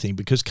that's a good thing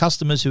because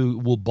customers who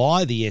will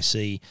buy the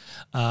SE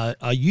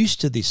are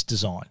used to this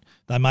design.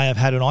 They may have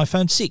had an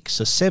iPhone 6,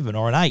 a 7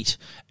 or an 8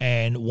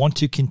 and want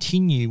to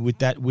continue with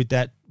that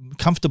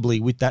comfortably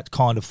with that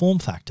kind of form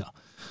factor.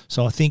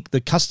 So I think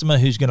the customer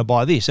who's going to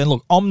buy this, and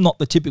look, I'm not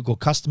the typical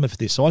customer for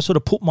this, so I sort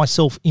of put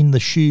myself in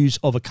the shoes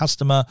of a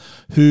customer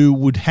who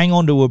would hang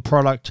on to a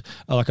product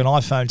like an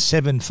iPhone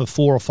 7 for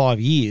 4 or 5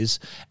 years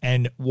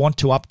and want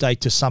to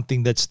update to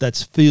something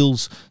that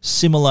feels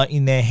similar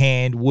in their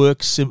hand,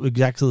 works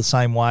exactly the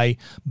same way,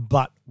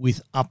 but with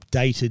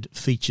updated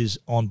features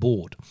on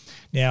board.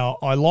 Now,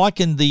 I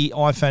liken the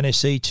iPhone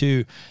SE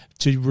to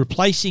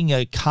replacing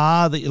a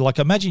car that, like,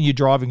 imagine you're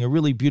driving a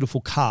really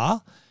beautiful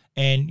car,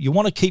 and you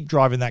want to keep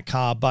driving that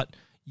car, but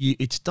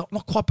it's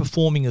not quite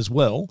performing as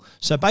well.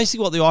 So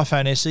basically what the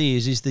iPhone SE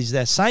is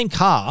that same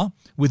car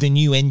with a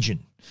new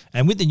engine.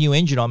 And with the new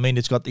engine, I mean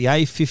it's got the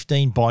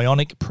A15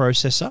 Bionic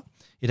processor.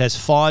 It has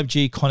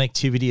 5G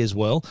connectivity as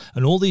well,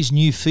 and all these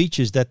new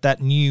features that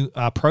new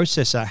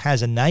processor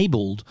has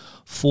enabled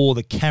for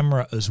the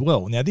camera as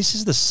well. Now, this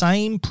is the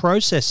same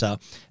processor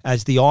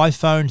as the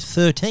iPhone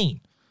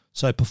 13.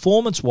 So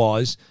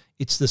performance-wise,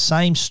 it's the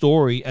same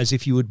story as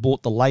if you had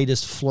bought the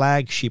latest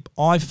flagship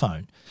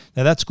iPhone.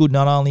 Now, that's good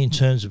not only in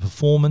terms of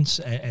performance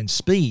and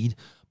speed,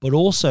 but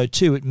also,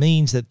 too, it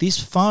means that this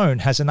phone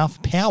has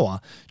enough power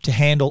to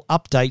handle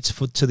updates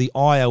to the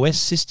iOS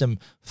system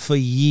for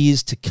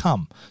years to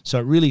come. So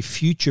it really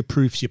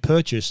future-proofs your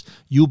purchase.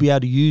 You'll be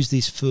able to use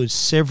this for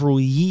several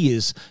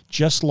years,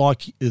 just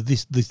like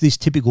this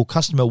typical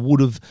customer would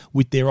have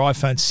with their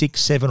iPhone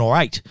 6, 7, or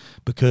 8,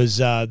 because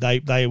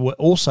they were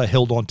also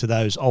held on to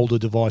those older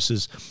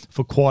devices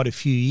for quite a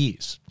few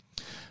years.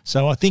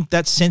 So I think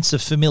that sense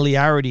of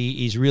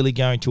familiarity is really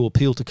going to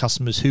appeal to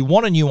customers who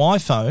want a new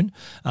iPhone,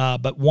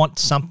 but want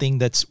something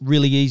that's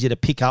really easy to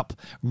pick up,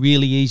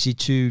 really easy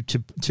to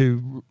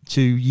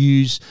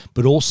use,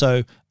 but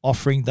also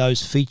offering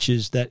those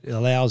features that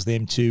allows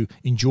them to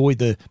enjoy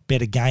the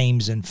better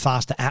games and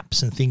faster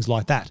apps and things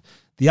like that.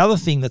 The other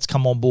thing that's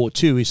come on board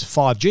too is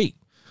 5G.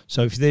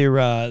 So if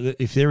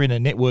they're in a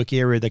network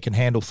area that can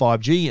handle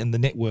 5G and the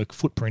network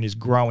footprint is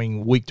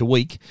growing week to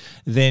week,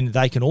 then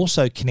they can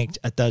also connect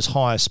at those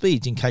higher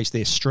speeds in case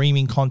they're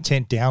streaming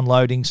content,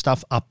 downloading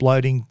stuff,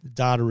 uploading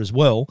data as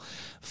well.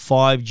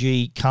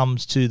 5G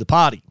comes to the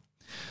party.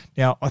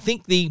 Now, I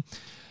think me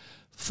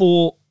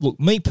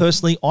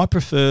personally, I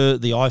prefer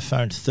the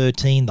iPhone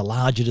 13, the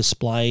larger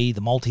display, the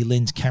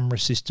multi-lens camera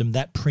system,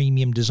 that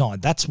premium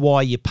design. That's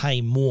why you pay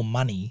more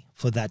money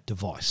for that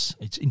device.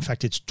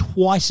 It's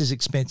twice as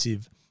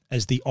expensive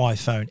as the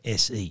iPhone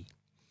SE.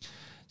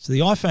 So the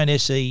iPhone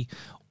SE,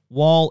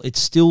 while it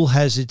still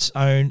has it's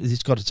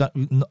got its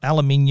own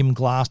aluminium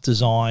glass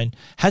design,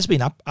 has been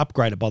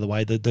upgraded, by the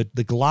way.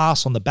 The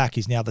glass on the back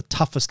is now the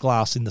toughest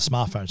glass in the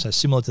smartphone, so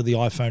similar to the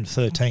iPhone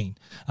 13.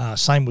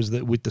 Same was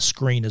with the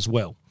screen as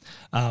well.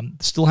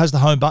 Still has the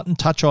home button,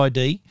 Touch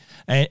ID,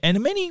 and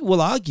many will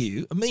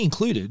argue, me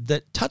included,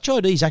 that Touch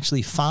ID is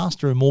actually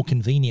faster and more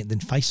convenient than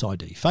Face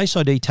ID. Face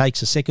ID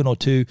takes a second or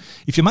two.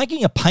 If you're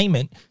making a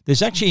payment,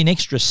 there's actually an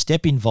extra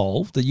step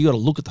involved that you got to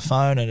look at the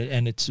phone,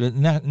 and it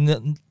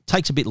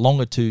takes a bit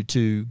longer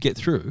to get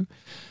through.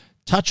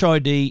 Touch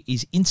ID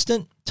is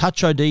instant.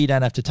 Touch ID, you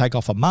don't have to take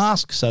off a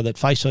mask so that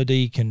Face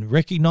ID can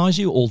recognize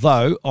you,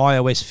 although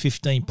iOS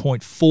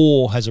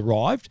 15.4 has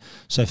arrived.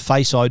 So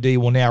Face ID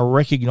will now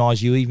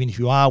recognize you even if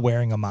you are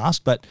wearing a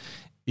mask. But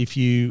if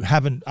you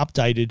haven't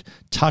updated,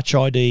 Touch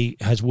ID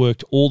has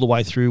worked all the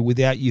way through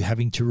without you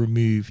having to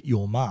remove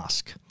your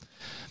mask.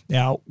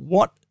 Now,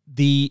 what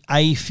the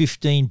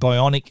A15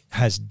 Bionic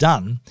has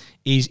done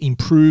is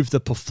improve the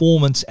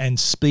performance and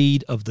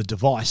speed of the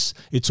device.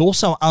 It's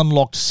also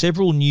unlocked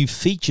several new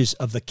features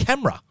of the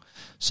camera.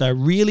 So it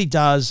really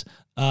does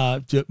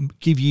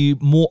give you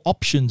more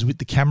options with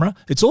the camera.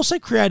 It's also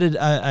created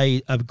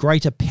a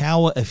greater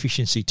power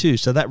efficiency too.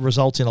 So that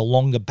results in a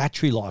longer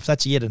battery life.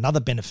 That's yet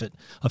another benefit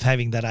of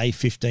having that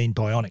A15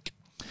 Bionic.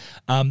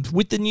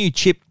 With the new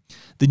chip,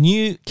 The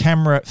new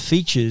camera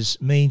features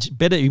means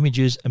better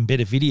images and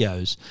better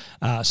videos.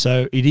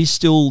 So it is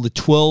still the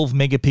 12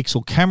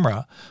 megapixel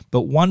camera,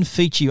 but one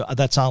feature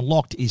that's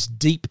unlocked is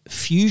deep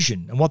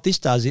fusion. And what this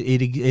does,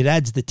 it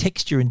adds the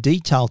texture and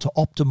detail to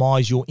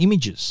optimize your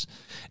images.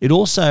 It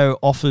also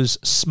offers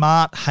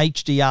smart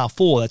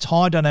HDR4, that's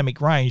high dynamic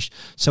range,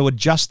 so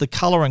adjust the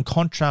color and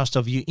contrast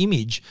of your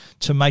image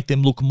to make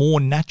them look more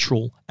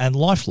natural and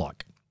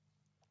lifelike.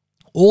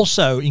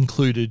 Also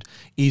included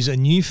is a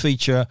new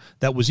feature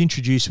that was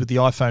introduced with the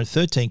iPhone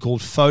 13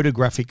 called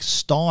photographic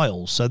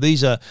styles. So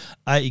these are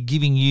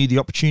giving you the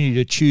opportunity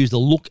to choose the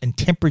look and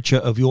temperature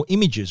of your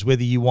images,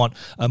 whether you want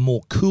a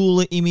more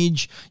cooler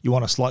image, you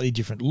want a slightly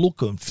different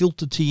look and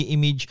filter to your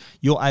image.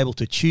 You're able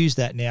to choose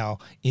that now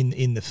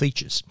in the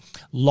features.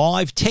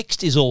 Live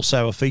text is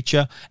also a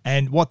feature,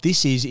 and what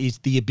this is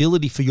the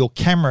ability for your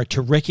camera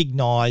to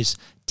recognize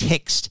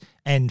text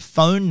and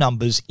phone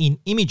numbers in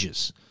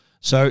images.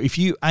 So if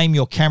you aim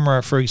your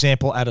camera, for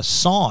example, at a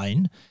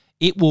sign,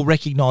 it will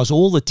recognize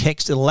all the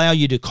text. It'll allow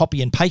you to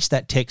copy and paste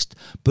that text,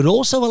 but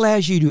also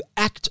allows you to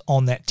act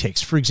on that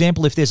text. For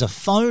example, if there's a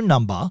phone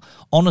number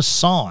on a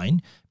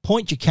sign,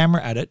 point your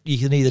camera at it. You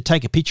can either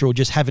take a picture or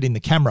just have it in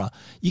the camera.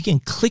 You can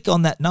click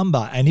on that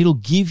number and it'll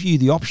give you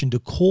the option to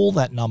call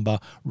that number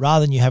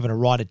rather than you having to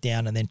write it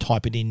down and then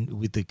type it in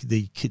with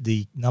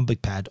the number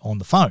pad on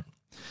the phone.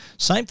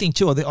 Same thing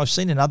too, I've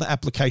seen another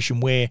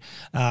application where,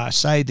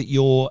 say that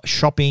you're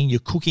shopping, you're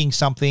cooking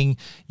something,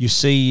 you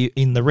see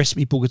in the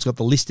recipe book it's got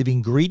the list of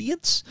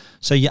ingredients.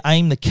 So you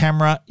aim the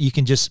camera, you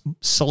can just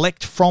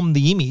select from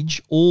the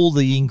image all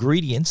the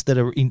ingredients that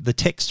are in the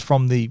text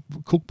from the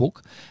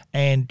cookbook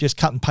and just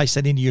cut and paste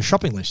that into your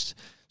shopping list.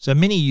 So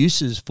many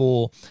uses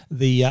for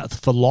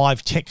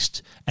live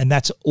text, and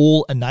that's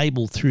all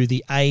enabled through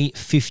the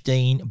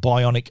A15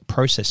 Bionic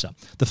processor.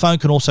 The phone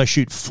can also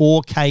shoot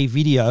 4K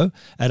video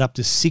at up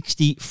to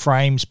 60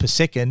 frames per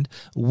second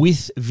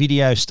with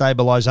video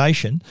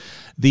stabilization.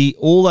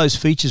 All those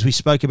features we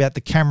spoke about,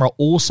 the camera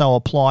also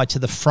apply to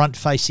the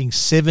front-facing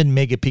 7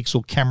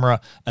 megapixel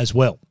camera as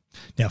well.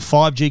 Now,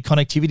 5G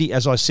connectivity,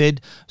 as I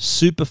said,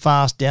 super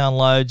fast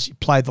downloads, you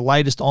play the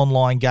latest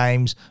online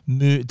games,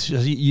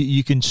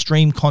 you can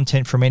stream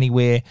content from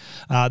anywhere.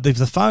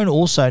 The phone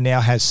also now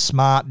has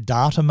smart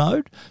data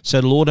mode, so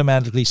it'll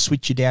automatically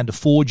switch you down to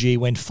 4G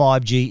when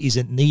 5G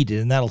isn't needed,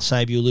 and that'll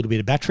save you a little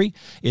bit of battery.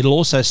 It'll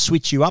also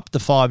switch you up to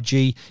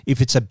 5G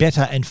if it's a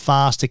better and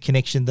faster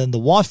connection than the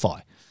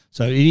Wi-Fi.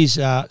 So it is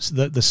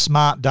the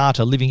smart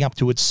data living up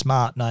to its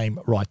smart name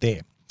right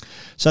there.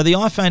 So the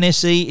iPhone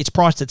SE, it's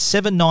priced at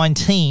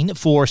 $719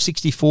 for a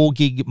 64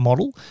 gig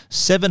model,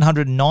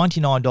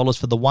 $799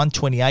 for the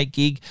 128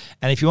 gig,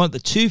 and if you want the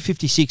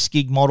 256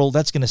 gig model,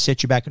 that's going to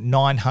set you back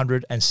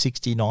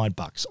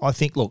 $969. I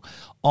think, look,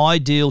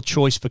 ideal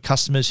choice for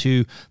customers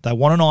who they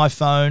want an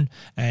iPhone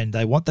and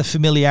they want the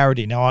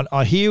familiarity. Now,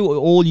 I hear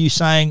all you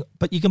saying,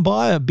 but you can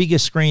buy a bigger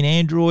screen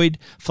Android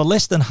for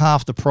less than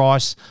half the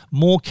price,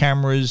 more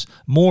cameras,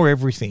 more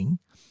everything.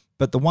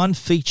 But the one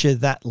feature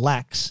that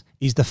lacks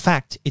is the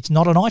fact it's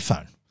not an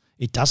iPhone.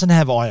 It doesn't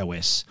have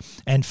iOS.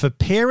 And for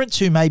parents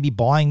who may be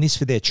buying this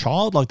for their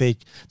child, like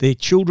their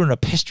children are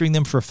pestering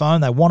them for a phone,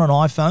 they want an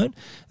iPhone,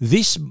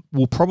 this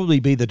will probably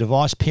be the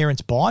device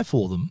parents buy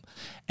for them.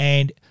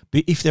 And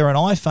if they're an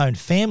iPhone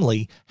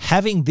family,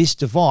 having this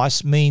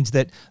device means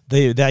that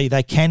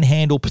they can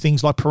handle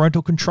things like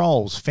parental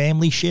controls,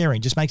 family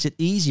sharing, just makes it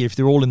easier if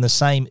they're all in the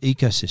same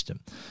ecosystem.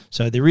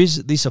 So there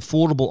is this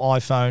affordable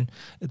iPhone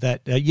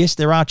that, yes,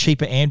 there are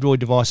cheaper Android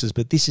devices,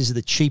 but this is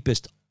the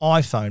cheapest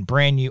iPhone,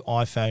 brand new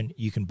iPhone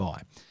you can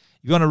buy.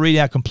 If you want to read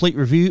our complete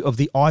review of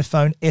the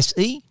iPhone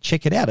SE,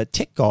 check it out at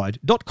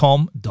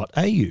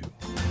techguide.com.au.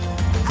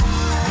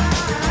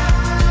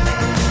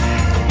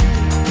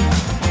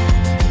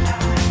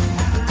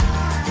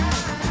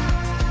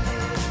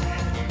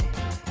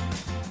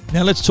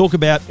 Now let's talk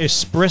about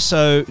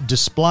Espresso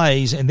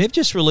displays, and they've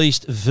just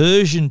released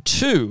version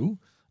 2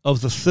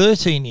 of the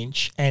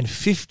 13-inch and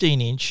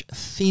 15-inch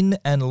thin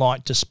and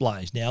light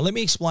displays. Now let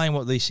me explain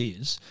what this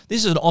is.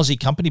 This is an Aussie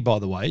company, by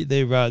the way.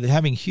 They're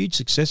having huge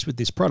success with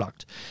this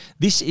product.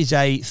 This is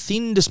a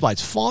thin display.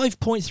 It's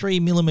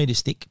 5.3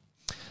 millimeters thick,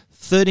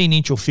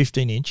 13-inch or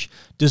 15-inch,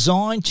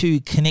 designed to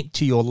connect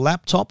to your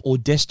laptop or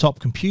desktop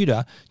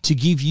computer to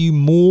give you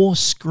more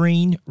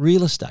screen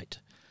real estate.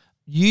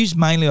 Used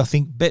mainly, I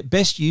think,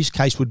 best use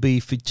case would be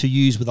to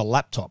use with a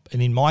laptop.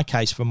 And in my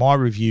case, for my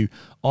review,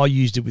 I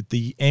used it with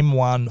the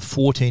M1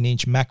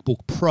 14-inch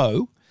MacBook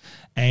Pro,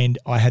 and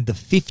I had the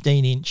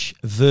 15-inch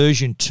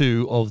version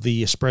 2 of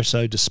the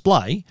Espresso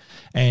display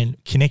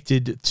and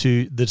connected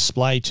to the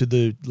display to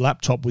the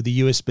laptop with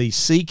the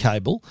USB-C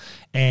cable,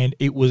 and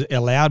it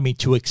allowed me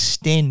to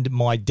extend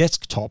my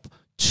desktop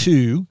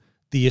to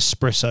the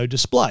espresso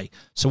display.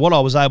 So what I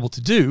was able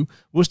to do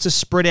was to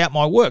spread out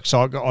my work.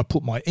 So I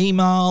put my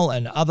email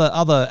and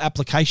other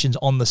applications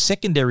on the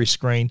secondary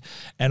screen,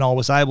 and I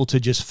was able to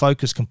just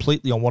focus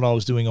completely on what I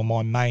was doing on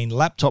my main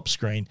laptop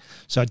screen.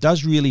 So it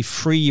does really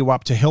free you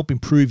up to help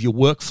improve your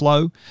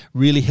workflow,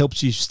 really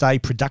helps you stay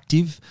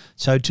productive.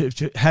 So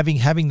to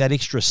having that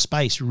extra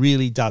space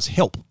really does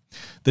help.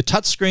 The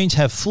touchscreens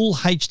have full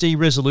HD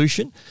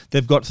resolution.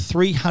 They've got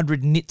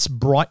 300 nits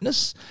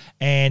brightness,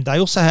 and they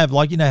also have,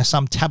 like,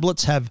 some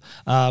tablets have,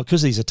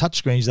 because these are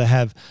touchscreens, they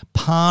have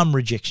palm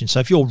rejection.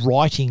 So if you're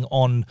writing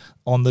on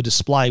the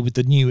display with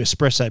the new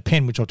Espresso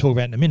pen, which I'll talk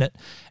about in a minute,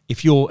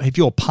 if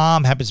your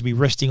palm happens to be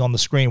resting on the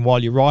screen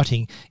while you're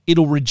writing,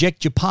 it'll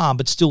reject your palm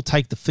but still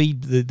take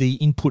the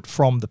input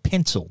from the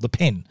pen.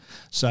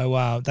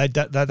 So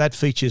that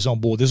feature is on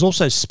board. There's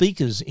also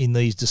speakers in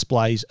these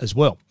displays as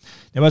well.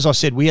 Now, as I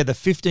said, we had the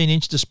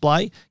 15-inch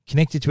display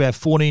connected to our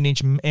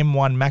 14-inch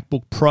M1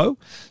 MacBook Pro.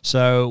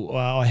 So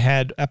I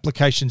had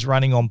applications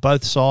running on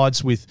both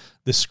sides with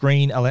the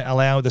screen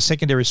the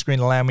secondary screen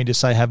allow me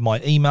to have my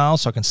email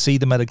so I can see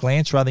them at a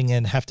glance rather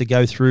than have to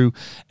go through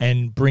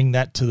and bring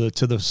that to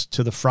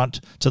the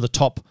front, to the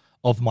top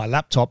of my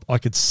laptop. I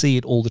could see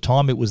it all the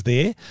time. It was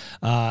there.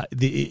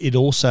 It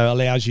also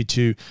allows you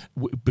to,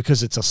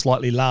 because it's a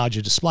slightly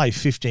larger display,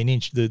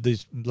 15-inch,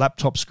 the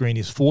laptop screen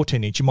is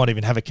 14-inch. You might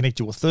even have it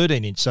connected to a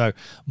 13-inch, so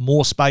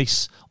more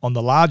space on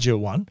the larger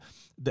one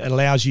that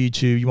allows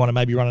you want to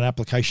maybe run an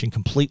application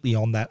completely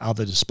on that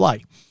other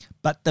display.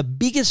 But the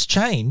biggest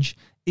change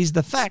is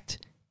the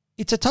fact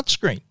it's a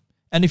touchscreen.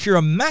 And if you're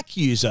a Mac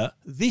user,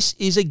 this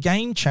is a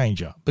game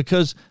changer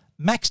because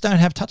Macs don't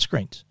have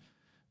touchscreens.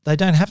 They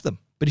don't have them.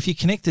 But if you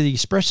connect to the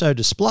Espresso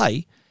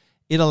display,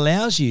 it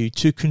allows you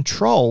to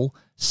control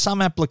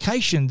some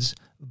applications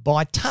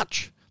by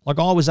touch. Like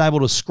I was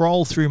able to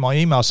scroll through my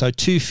email, so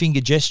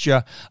 2-finger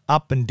gesture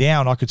up and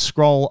down. I could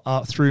scroll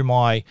through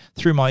my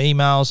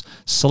emails,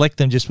 select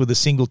them just with a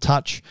single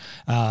touch.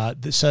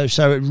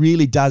 So it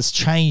really does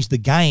change the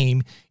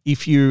game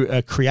if you're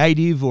a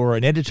creative or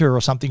an editor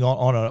or something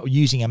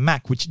using a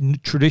Mac, which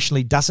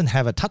traditionally doesn't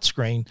have a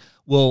touchscreen.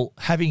 Well,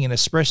 having an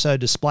Espresso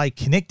display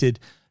connected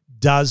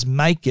does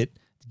make it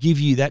give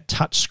you that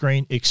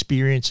touchscreen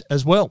experience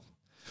as well.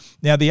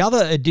 Now, the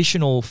other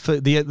additional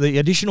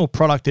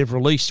product they've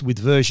released with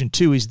version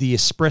 2 is the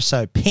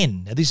Espresso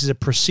pen. Now, this is a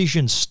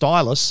precision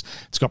stylus.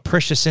 It's got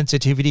pressure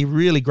sensitivity,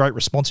 really great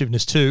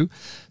responsiveness too.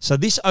 So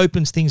this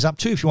opens things up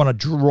too. If you want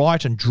to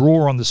write and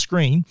draw on the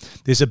screen,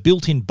 there's a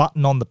built-in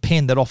button on the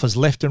pen that offers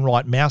left and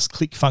right mouse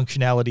click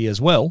functionality as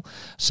well.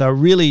 So it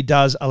really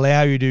does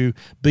allow you to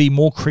be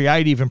more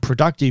creative and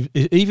productive,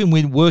 even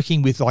when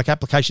working with like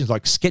applications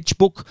like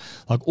Sketchbook,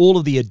 like all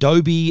of the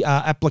Adobe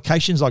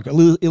applications like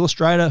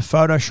Illustrator,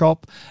 Photoshop,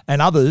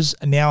 and others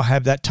now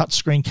have that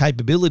touchscreen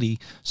capability.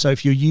 So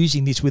if you're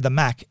using this with a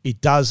Mac,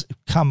 it does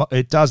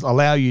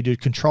allow you to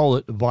control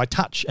it by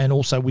touch and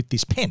also with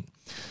this pen.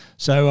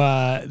 So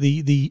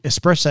the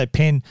Espresso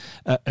pen,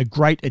 a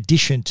great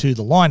addition to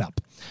the lineup.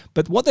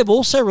 But what they've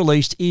also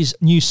released is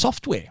new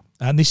software,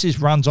 and this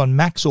runs on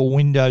Macs or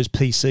Windows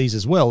PCs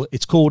as well.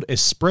 It's called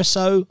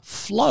Espresso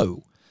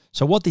Flow.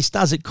 So what this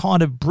does, it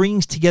kind of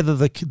brings together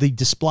the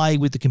display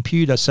with the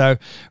computer, so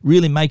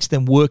really makes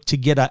them work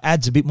together,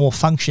 adds a bit more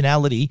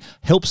functionality,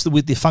 helps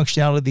with the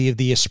functionality of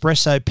the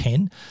Espresso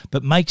pen,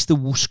 but makes the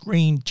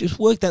screen just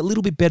work that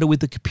little bit better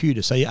with the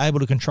computer. So you're able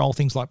to control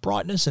things like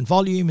brightness and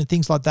volume and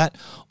things like that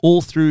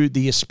all through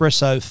the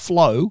Espresso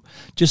Flow,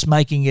 just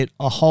making it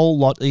a whole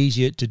lot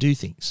easier to do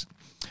things.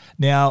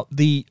 Now,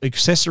 the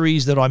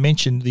accessories that I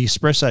mentioned, the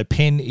Espresso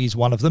pen is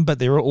one of them, but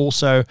there are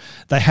also,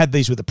 they had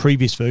these with the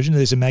previous version.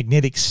 There's a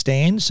magnetic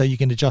stand, so you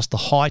can adjust the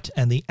height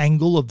and the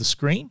angle of the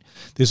screen.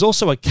 There's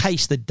also a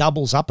case that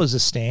doubles up as a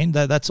stand.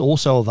 That's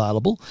also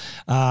available.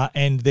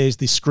 And there's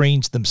the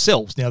screens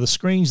themselves. Now, the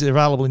screens are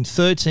available in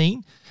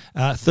 13-inch,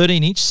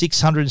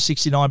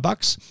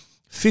 $669.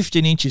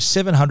 15-inch is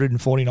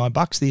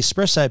 $749. The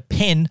Espresso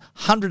pen,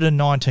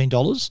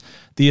 $119.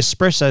 The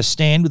Espresso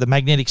stand with a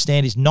magnetic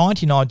stand is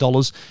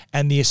 $99,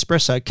 and the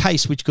Espresso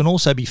case, which can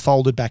also be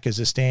folded back as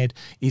a stand,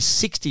 is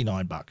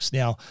 $69.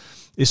 Now,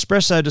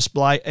 Espresso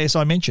display, as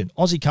I mentioned,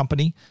 Aussie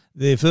company,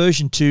 their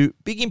version 2,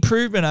 big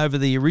improvement over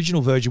the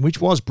original version,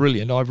 which was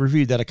brilliant. I've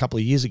reviewed that a couple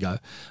of years ago.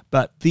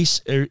 But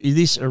this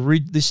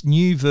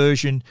new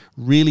version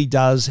really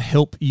does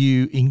help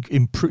you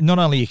improve, not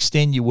only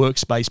extend your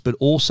workspace, but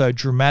also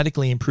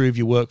dramatically improve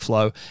your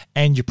workflow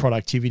and your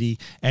productivity.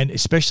 And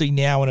especially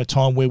now in a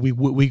time where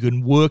we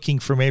can working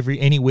from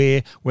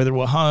anywhere, whether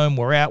we're home,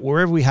 we're out,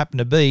 wherever we happen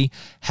to be,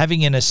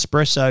 having an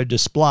Espresso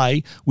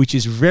display, which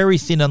is very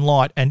thin and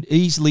light and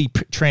easily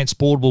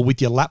transportable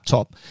with your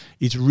laptop,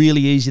 is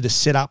really easy to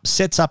set up,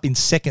 sets up in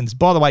seconds.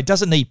 By the way, it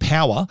doesn't need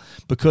power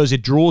because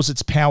it draws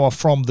its power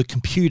from the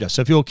computer.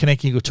 So if you're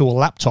connecting to a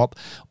laptop,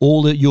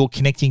 all that you're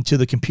connecting to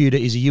the computer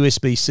is a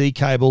USB-C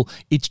cable.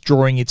 It's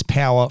drawing its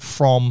power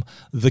from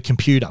the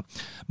computer.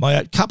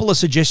 My couple of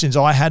suggestions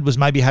I had was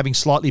maybe having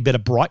slightly better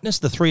brightness.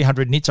 The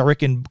 300 nits, I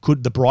reckon,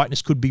 the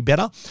brightness could be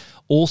better.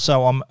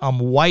 Also, I'm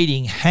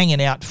waiting,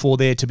 hanging out for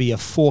there to be a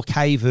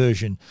 4K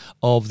version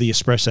of the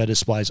espresso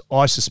displays.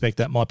 I suspect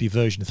that might be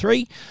version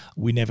 3.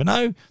 We never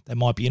know. That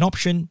might be an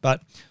option,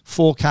 but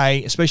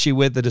 4K, especially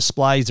with the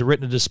displays, the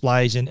Retina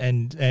displays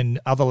and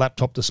other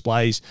laptop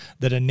displays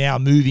that are now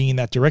moving in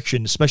that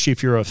direction, especially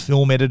if you're a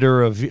film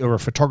editor or a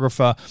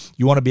photographer,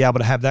 you want to be able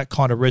to have that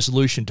kind of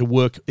resolution to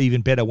work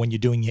even better when you're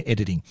doing your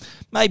editing.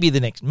 Maybe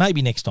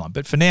next time.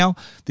 But for now,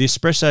 the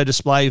espresso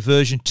display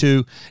version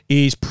 2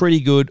 is pretty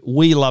good.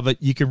 We love it.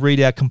 You can read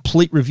our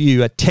complete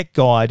review at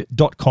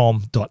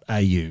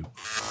techguide.com.au.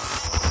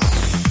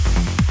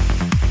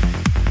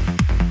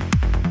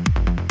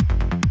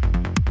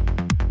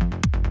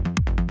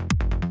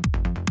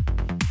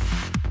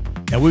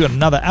 Now, we've got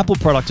another Apple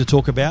product to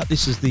talk about.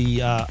 This is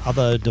the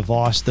other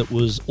device that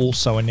was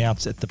also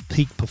announced at the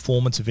Peak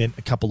Performance event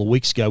a couple of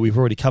weeks ago. We've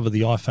already covered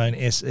the iPhone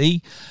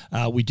SE.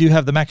 We do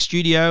have the Mac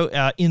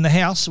Studio in the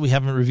house. We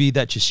haven't reviewed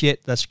that just yet.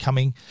 That's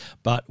coming.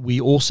 But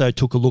we also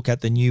took a look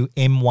at the new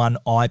M1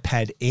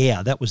 iPad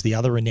Air. That was the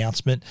other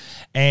announcement.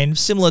 And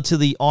similar to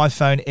the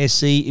iPhone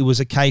SE, it was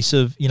a case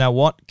of, you know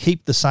what,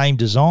 keep the same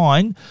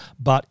design,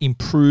 but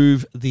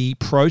improve the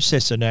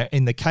processor. Now,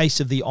 in the case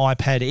of the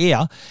iPad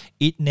Air,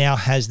 it now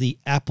has the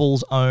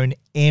Apple's own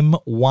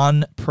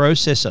M1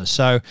 processor.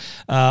 So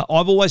I've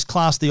always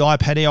classed the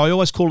iPad Air, I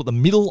always call it the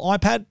middle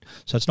iPad.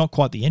 So it's not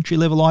quite the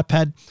entry-level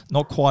iPad,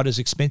 not quite as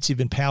expensive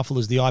and powerful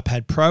as the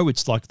iPad Pro.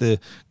 It's like the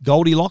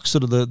Goldilocks,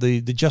 sort of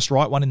the just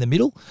right one in the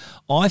middle.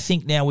 I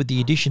think now with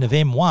the addition of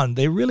M1,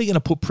 they're really going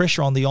to put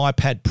pressure on the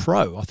iPad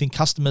Pro. I think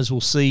customers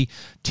will see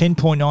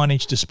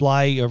 10.9-inch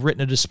display, a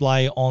Retina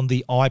display on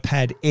the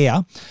iPad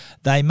Air.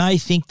 They may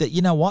think that,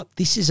 you know what,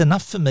 this is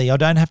enough for me. I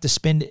don't have to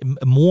spend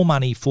more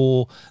money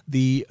for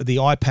the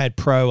iPad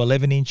Pro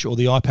 11-inch or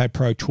the iPad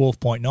Pro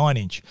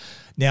 12.9-inch.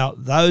 Now,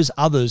 those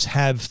others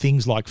have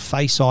things like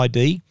Face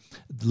ID,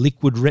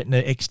 Liquid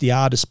Retina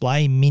XDR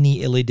display,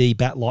 mini LED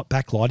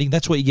backlighting.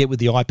 That's what you get with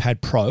the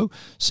iPad Pro.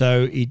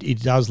 So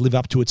it does live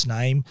up to its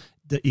name.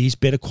 That is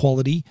better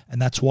quality, and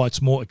that's why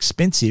it's more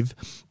expensive.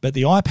 But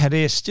the iPad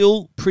Air is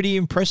still pretty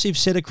impressive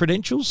set of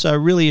credentials, so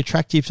really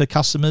attractive to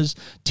customers.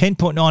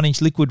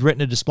 10.9-inch Liquid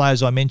Retina display,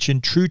 as I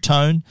mentioned, True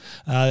Tone.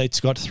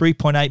 It's got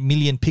 3.8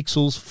 million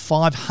pixels,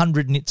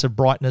 500 nits of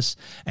brightness,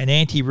 and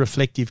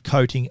anti-reflective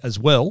coating as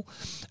well.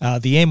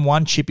 The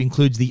M1 chip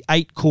includes the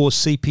 8-core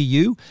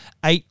CPU,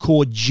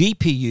 8-core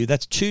GPU.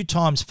 That's 2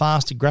 times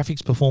faster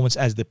graphics performance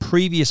as the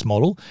previous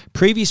model.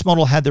 Previous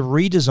model had the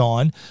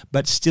redesign,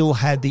 but still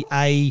had the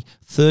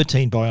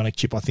A13 Bionic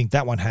chip. I think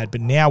that one had, but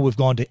now we've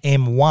gone to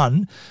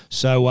M1,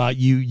 so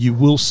you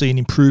will see an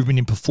improvement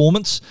in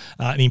performance,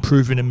 an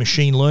improvement in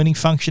machine learning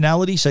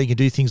functionality, so you can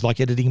do things like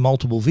editing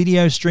multiple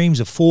video streams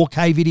of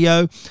 4K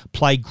video,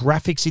 play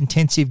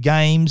graphics-intensive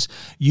games,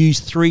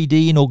 use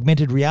 3D and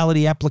augmented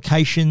reality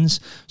applications.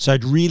 So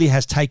it really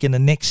has taken the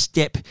next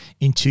step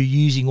into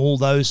using all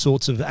those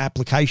sorts of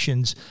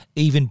applications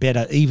even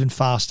better, even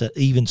faster,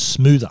 even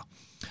smoother.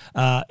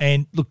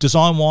 And look,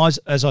 design-wise,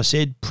 as I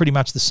said, pretty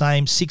much the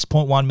same.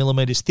 6.1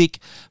 millimeters thick,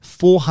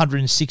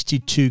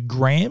 462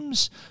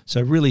 grams,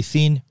 so really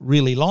thin,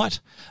 really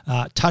light.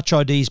 Touch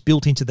ID is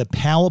built into the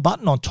power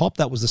button on top.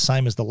 That was the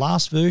same as the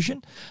last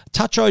version.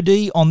 Touch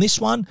ID on this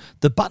one,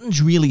 the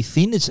button's really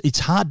thin. It's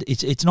hard.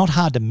 It's not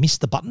hard to miss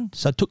the button.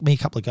 So it took me a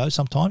couple of goes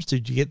sometimes to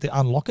get to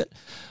unlock it,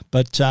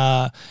 but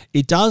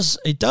it does.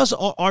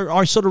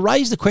 I sort of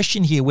raised the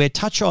question here where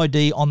Touch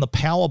ID on the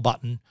power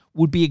button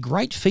would be a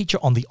great feature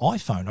on the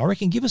iPhone. I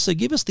reckon give us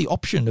the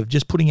option of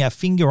just putting our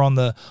finger on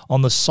the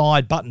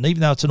side button, even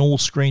though it's an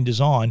all-screen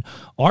design.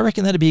 I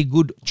reckon that'd be a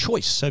good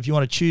choice. So if you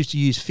want to choose to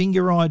use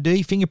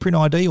fingerprint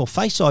ID, or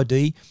Face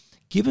ID,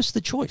 give us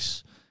the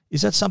choice.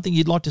 Is that something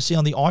you'd like to see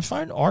on the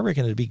iPhone? I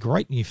reckon it'd be a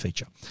great new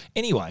feature.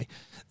 Anyway,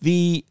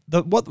 the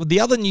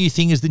other new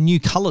thing is the new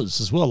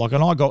colors as well. Like,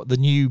 and I got the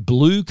new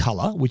blue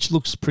color, which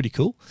looks pretty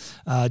cool,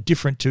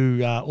 different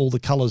to all the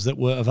colors that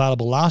were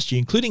available last year,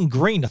 including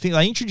green. I think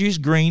they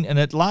introduced green, and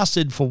it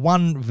lasted for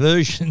one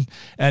version,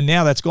 and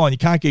now that's gone. You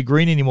can't get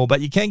green anymore,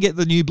 but you can get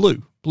the new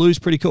blue. Blue's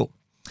pretty cool.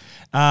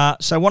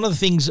 So one of the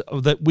things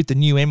that with the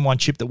new M1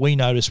 chip that we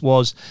noticed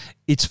was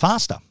it's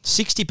faster,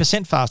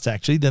 60% faster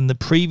actually than the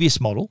previous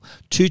model,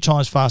 2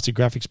 times faster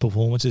graphics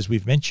performance, as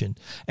we've mentioned.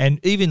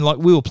 And even like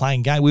we were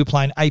playing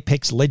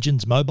Apex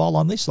Legends Mobile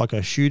on this, like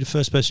a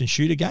first-person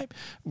shooter game.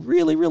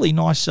 Really, really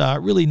nice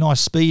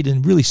speed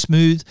and really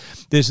smooth.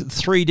 There's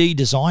 3D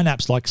design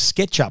apps like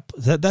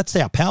SketchUp. That's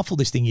how powerful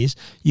this thing is.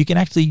 You can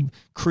actually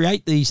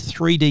create these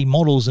 3D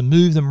models and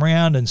move them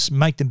around and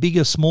make them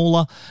bigger,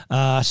 smaller.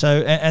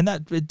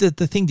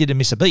 The thing didn't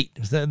miss a beat.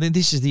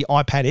 This is the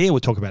iPad Air we're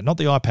talking about, not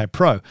the iPad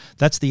Pro.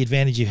 That's the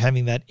advantage of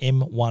having that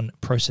M1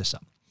 processor.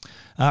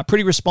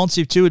 Pretty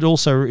responsive too. It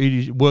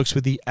works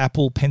with the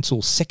Apple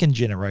Pencil 2nd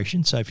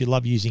generation. So if you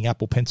love using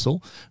Apple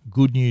Pencil,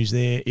 good news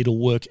there. It'll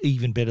work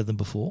even better than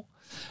before.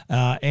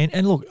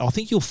 And look, I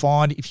think you'll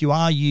find if you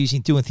are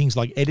doing things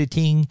like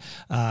editing,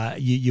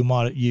 you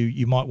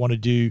might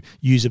want to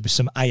use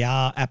some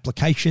AR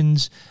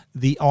applications.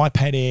 The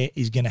iPad Air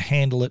is going to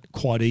handle it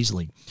quite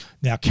easily.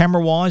 Now,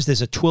 camera-wise,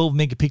 there's a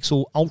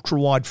 12-megapixel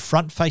ultra-wide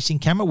front-facing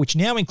camera, which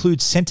now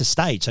includes center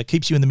stage, so it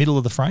keeps you in the middle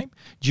of the frame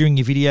during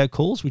your video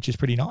calls, which is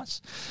pretty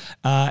nice.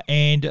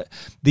 And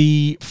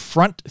the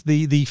front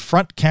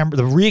camera,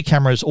 the rear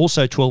camera is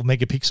also 12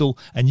 megapixel,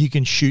 and you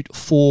can shoot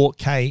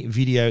 4K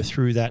video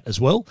through that as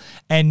well.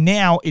 And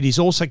now it is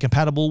also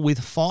compatible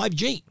with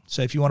 5G.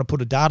 So if you want to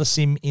put a data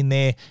SIM in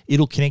there,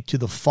 it'll connect to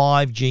the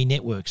 5G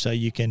network. So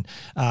you can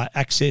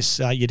access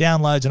your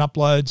downloads and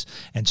uploads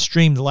and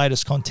stream the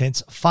latest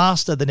contents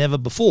faster than ever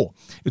before.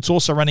 It's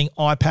also running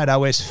iPad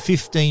OS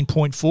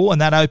 15.4,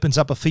 and that opens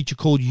up a feature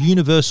called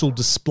Universal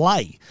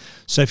Display.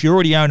 So if you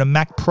already own a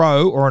Mac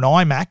Pro or an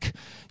iMac,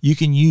 you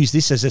can use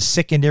this as a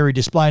secondary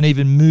display and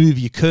even move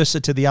your cursor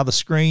to the other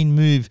screen,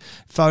 move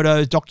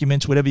photos,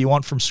 documents, whatever you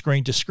want from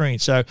screen to screen.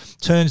 So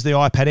turns the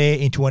iPad Air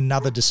into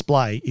another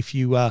display if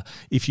you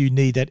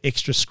need that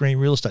extra screen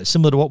real estate.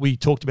 Similar to what we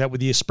talked about with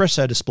the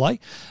Espresso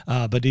display,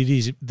 but it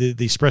is the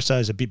Espresso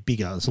is a bit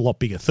bigger. It's a lot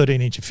bigger,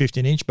 13-inch and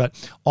 15-inch, but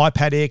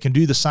iPad Air can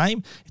do the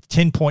same. It's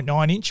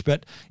 10.9-inch,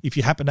 but if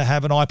you happen to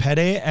have an iPad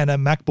Air and a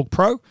MacBook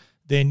Pro,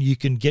 then you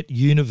can get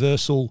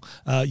universal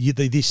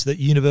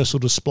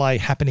display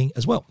happening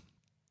as well.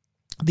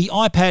 The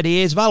iPad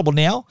Air is available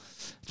now.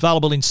 It's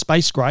available in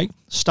space grey,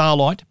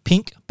 starlight,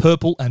 pink,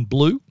 purple, and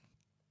blue.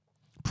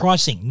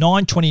 Pricing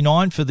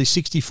 $929 for the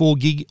 64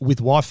 gig with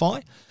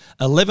Wi-Fi,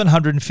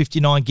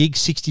 $1,159 gig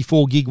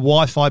 64 gig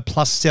Wi-Fi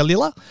plus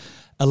cellular,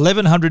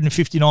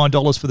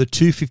 $1,159 for the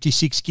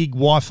 256 gig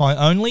Wi-Fi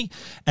only,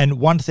 and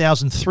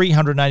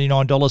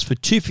 $1,389 for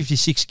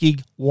 256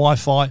 gig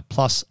Wi-Fi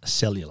plus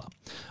cellular.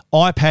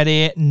 iPad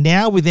Air,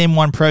 now with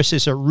M1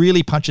 processor,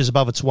 really punches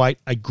above its weight.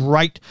 A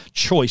great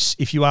choice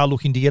if you are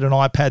looking to get an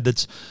iPad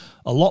that's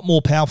a lot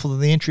more powerful than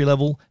the entry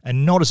level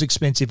and not as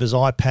expensive as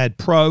iPad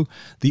Pro.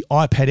 The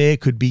iPad Air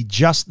could be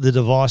just the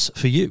device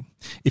for you.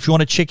 If you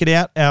want to check it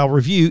out, our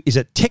review is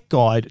at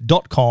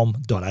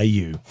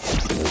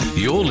techguide.com.au.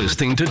 You're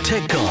listening to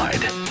Tech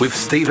Guide with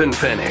Stephen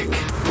Fennick.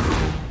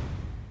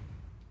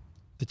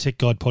 The Tech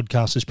Guide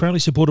podcast is proudly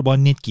supported by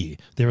Netgear.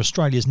 They're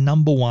Australia's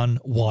 #1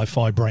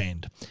 Wi-Fi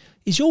brand.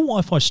 Is your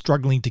Wi-Fi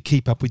struggling to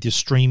keep up with your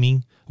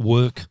streaming,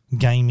 work,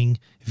 gaming,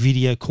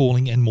 video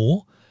calling and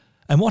more?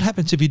 And what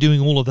happens if you're doing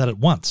all of that at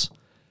once?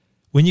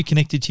 When you're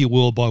connected to your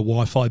world by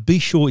Wi-Fi, be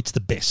sure it's the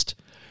best.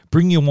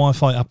 Bring your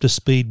Wi-Fi up to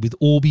speed with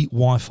Orbi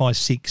Wi-Fi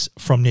 6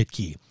 from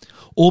Netgear.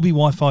 Orbi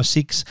Wi-Fi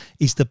 6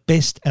 is the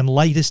best and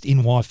latest in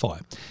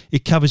Wi-Fi.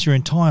 It covers your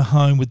entire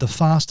home with the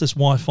fastest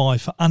Wi-Fi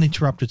for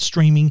uninterrupted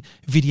streaming,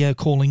 video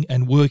calling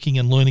and working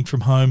and learning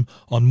from home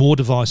on more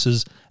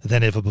devices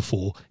than ever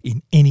before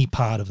in any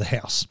part of the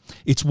house.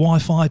 It's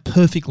Wi-Fi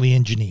perfectly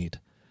engineered.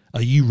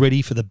 Are you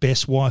ready for the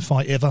best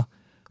Wi-Fi ever?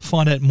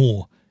 Find out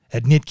more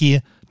at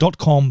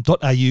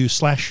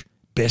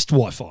netgear.com.au/best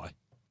Wi-Fi.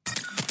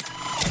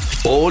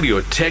 All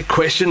your tech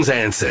questions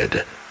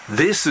answered.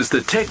 This is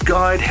the Tech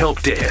Guide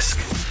Help Desk.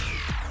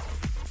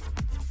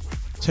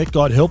 Tech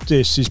Guide Help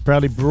Desk is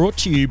proudly brought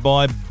to you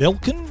by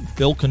Belkin,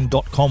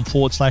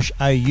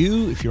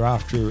 belkin.com/au. If you're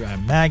after a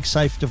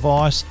MagSafe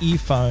device,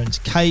 earphones,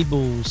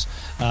 cables,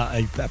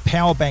 a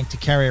power bank to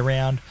carry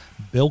around,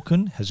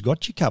 Belkin has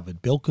got you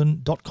covered.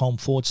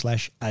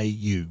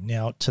 Belkin.com/au.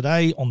 Now,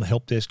 today on the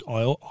Help Desk,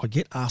 I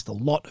get asked a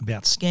lot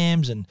about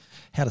scams and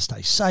how to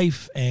stay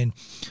safe, and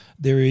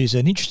there is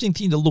an interesting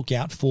thing to look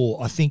out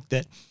for. I think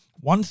that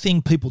one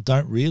thing people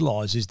don't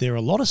realise is there are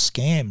a lot of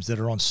scams that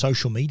are on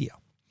social media,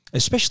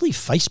 especially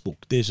Facebook.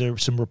 There's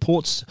some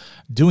reports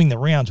doing the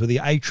rounds where the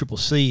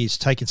ACCC is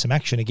taking some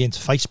action against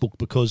Facebook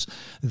because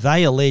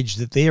they allege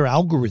that their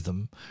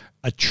algorithm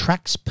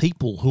attracts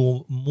people who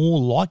are more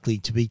likely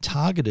to be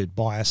targeted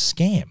by a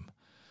scam.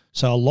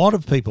 So a lot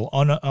of people,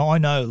 I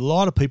know a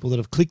lot of people that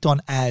have clicked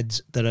on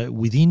ads that are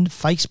within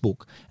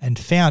Facebook and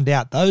found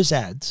out those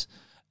ads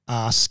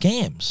are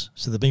scams.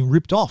 So they've been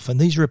ripped off and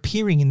these are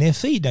appearing in their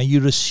feed. Now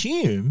you'd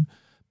assume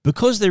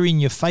because they're in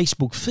your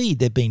Facebook feed,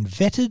 they've been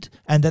vetted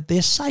and that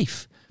they're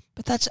safe.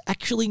 But that's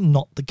actually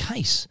not the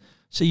case.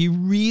 So you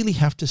really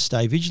have to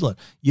stay vigilant.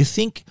 You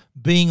think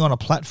being on a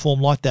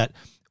platform like that,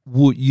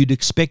 you'd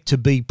expect to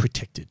be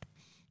protected.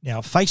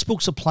 Now,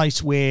 Facebook's a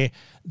place where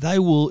they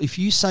will, if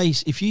you say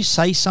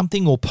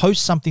something or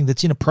post something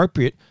that's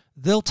inappropriate,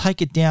 they'll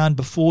take it down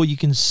before you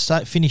can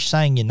finish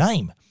saying your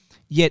name.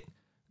 Yet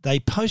they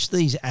post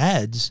these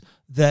ads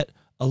that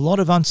a lot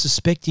of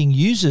unsuspecting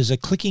users are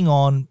clicking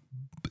on,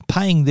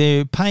 paying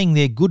their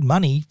good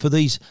money for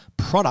these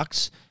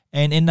products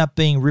and end up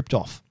being ripped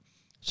off.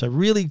 So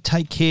really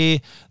take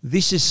care.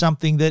 This is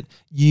something that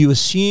you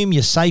assume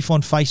you're safe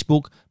on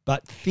Facebook,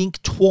 but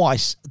think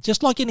twice.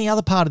 Just like any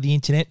other part of the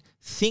internet,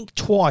 think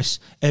twice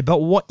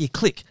about what you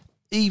click,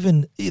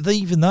 even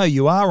though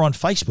you are on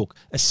Facebook,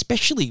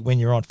 especially when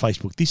you're on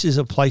Facebook. This is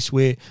a place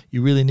where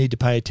you really need to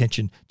pay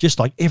attention, just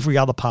like every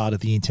other part of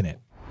the internet.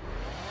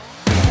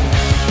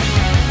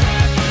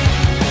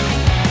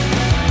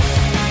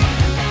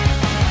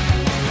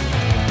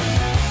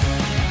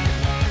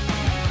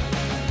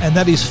 And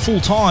that is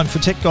full time for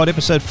Tech Guide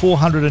episode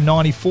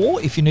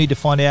 494. If you need to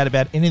find out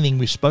about anything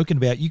we've spoken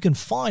about, you can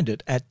find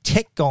it at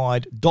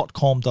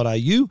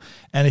techguide.com.au.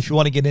 And if you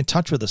want to get in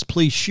touch with us,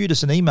 please shoot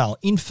us an email,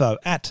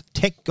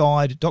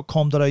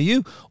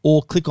 info@techguide.com.au,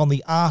 or click on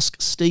the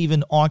Ask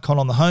Stephen icon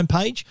on the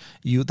homepage.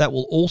 That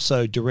will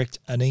also direct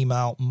an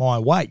email my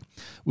way.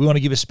 We want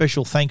to give a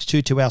special thanks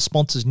to our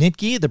sponsors,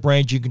 Netgear, the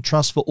brand you can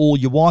trust for all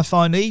your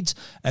Wi-Fi needs,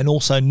 and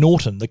also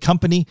Norton, the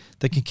company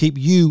that can keep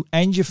you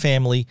and your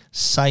family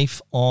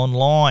safe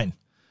online.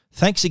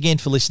 Thanks again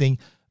for listening.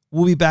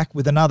 We'll be back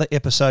with another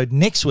episode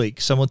next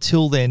week. So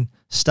until then,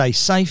 stay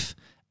safe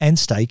and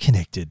stay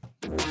connected.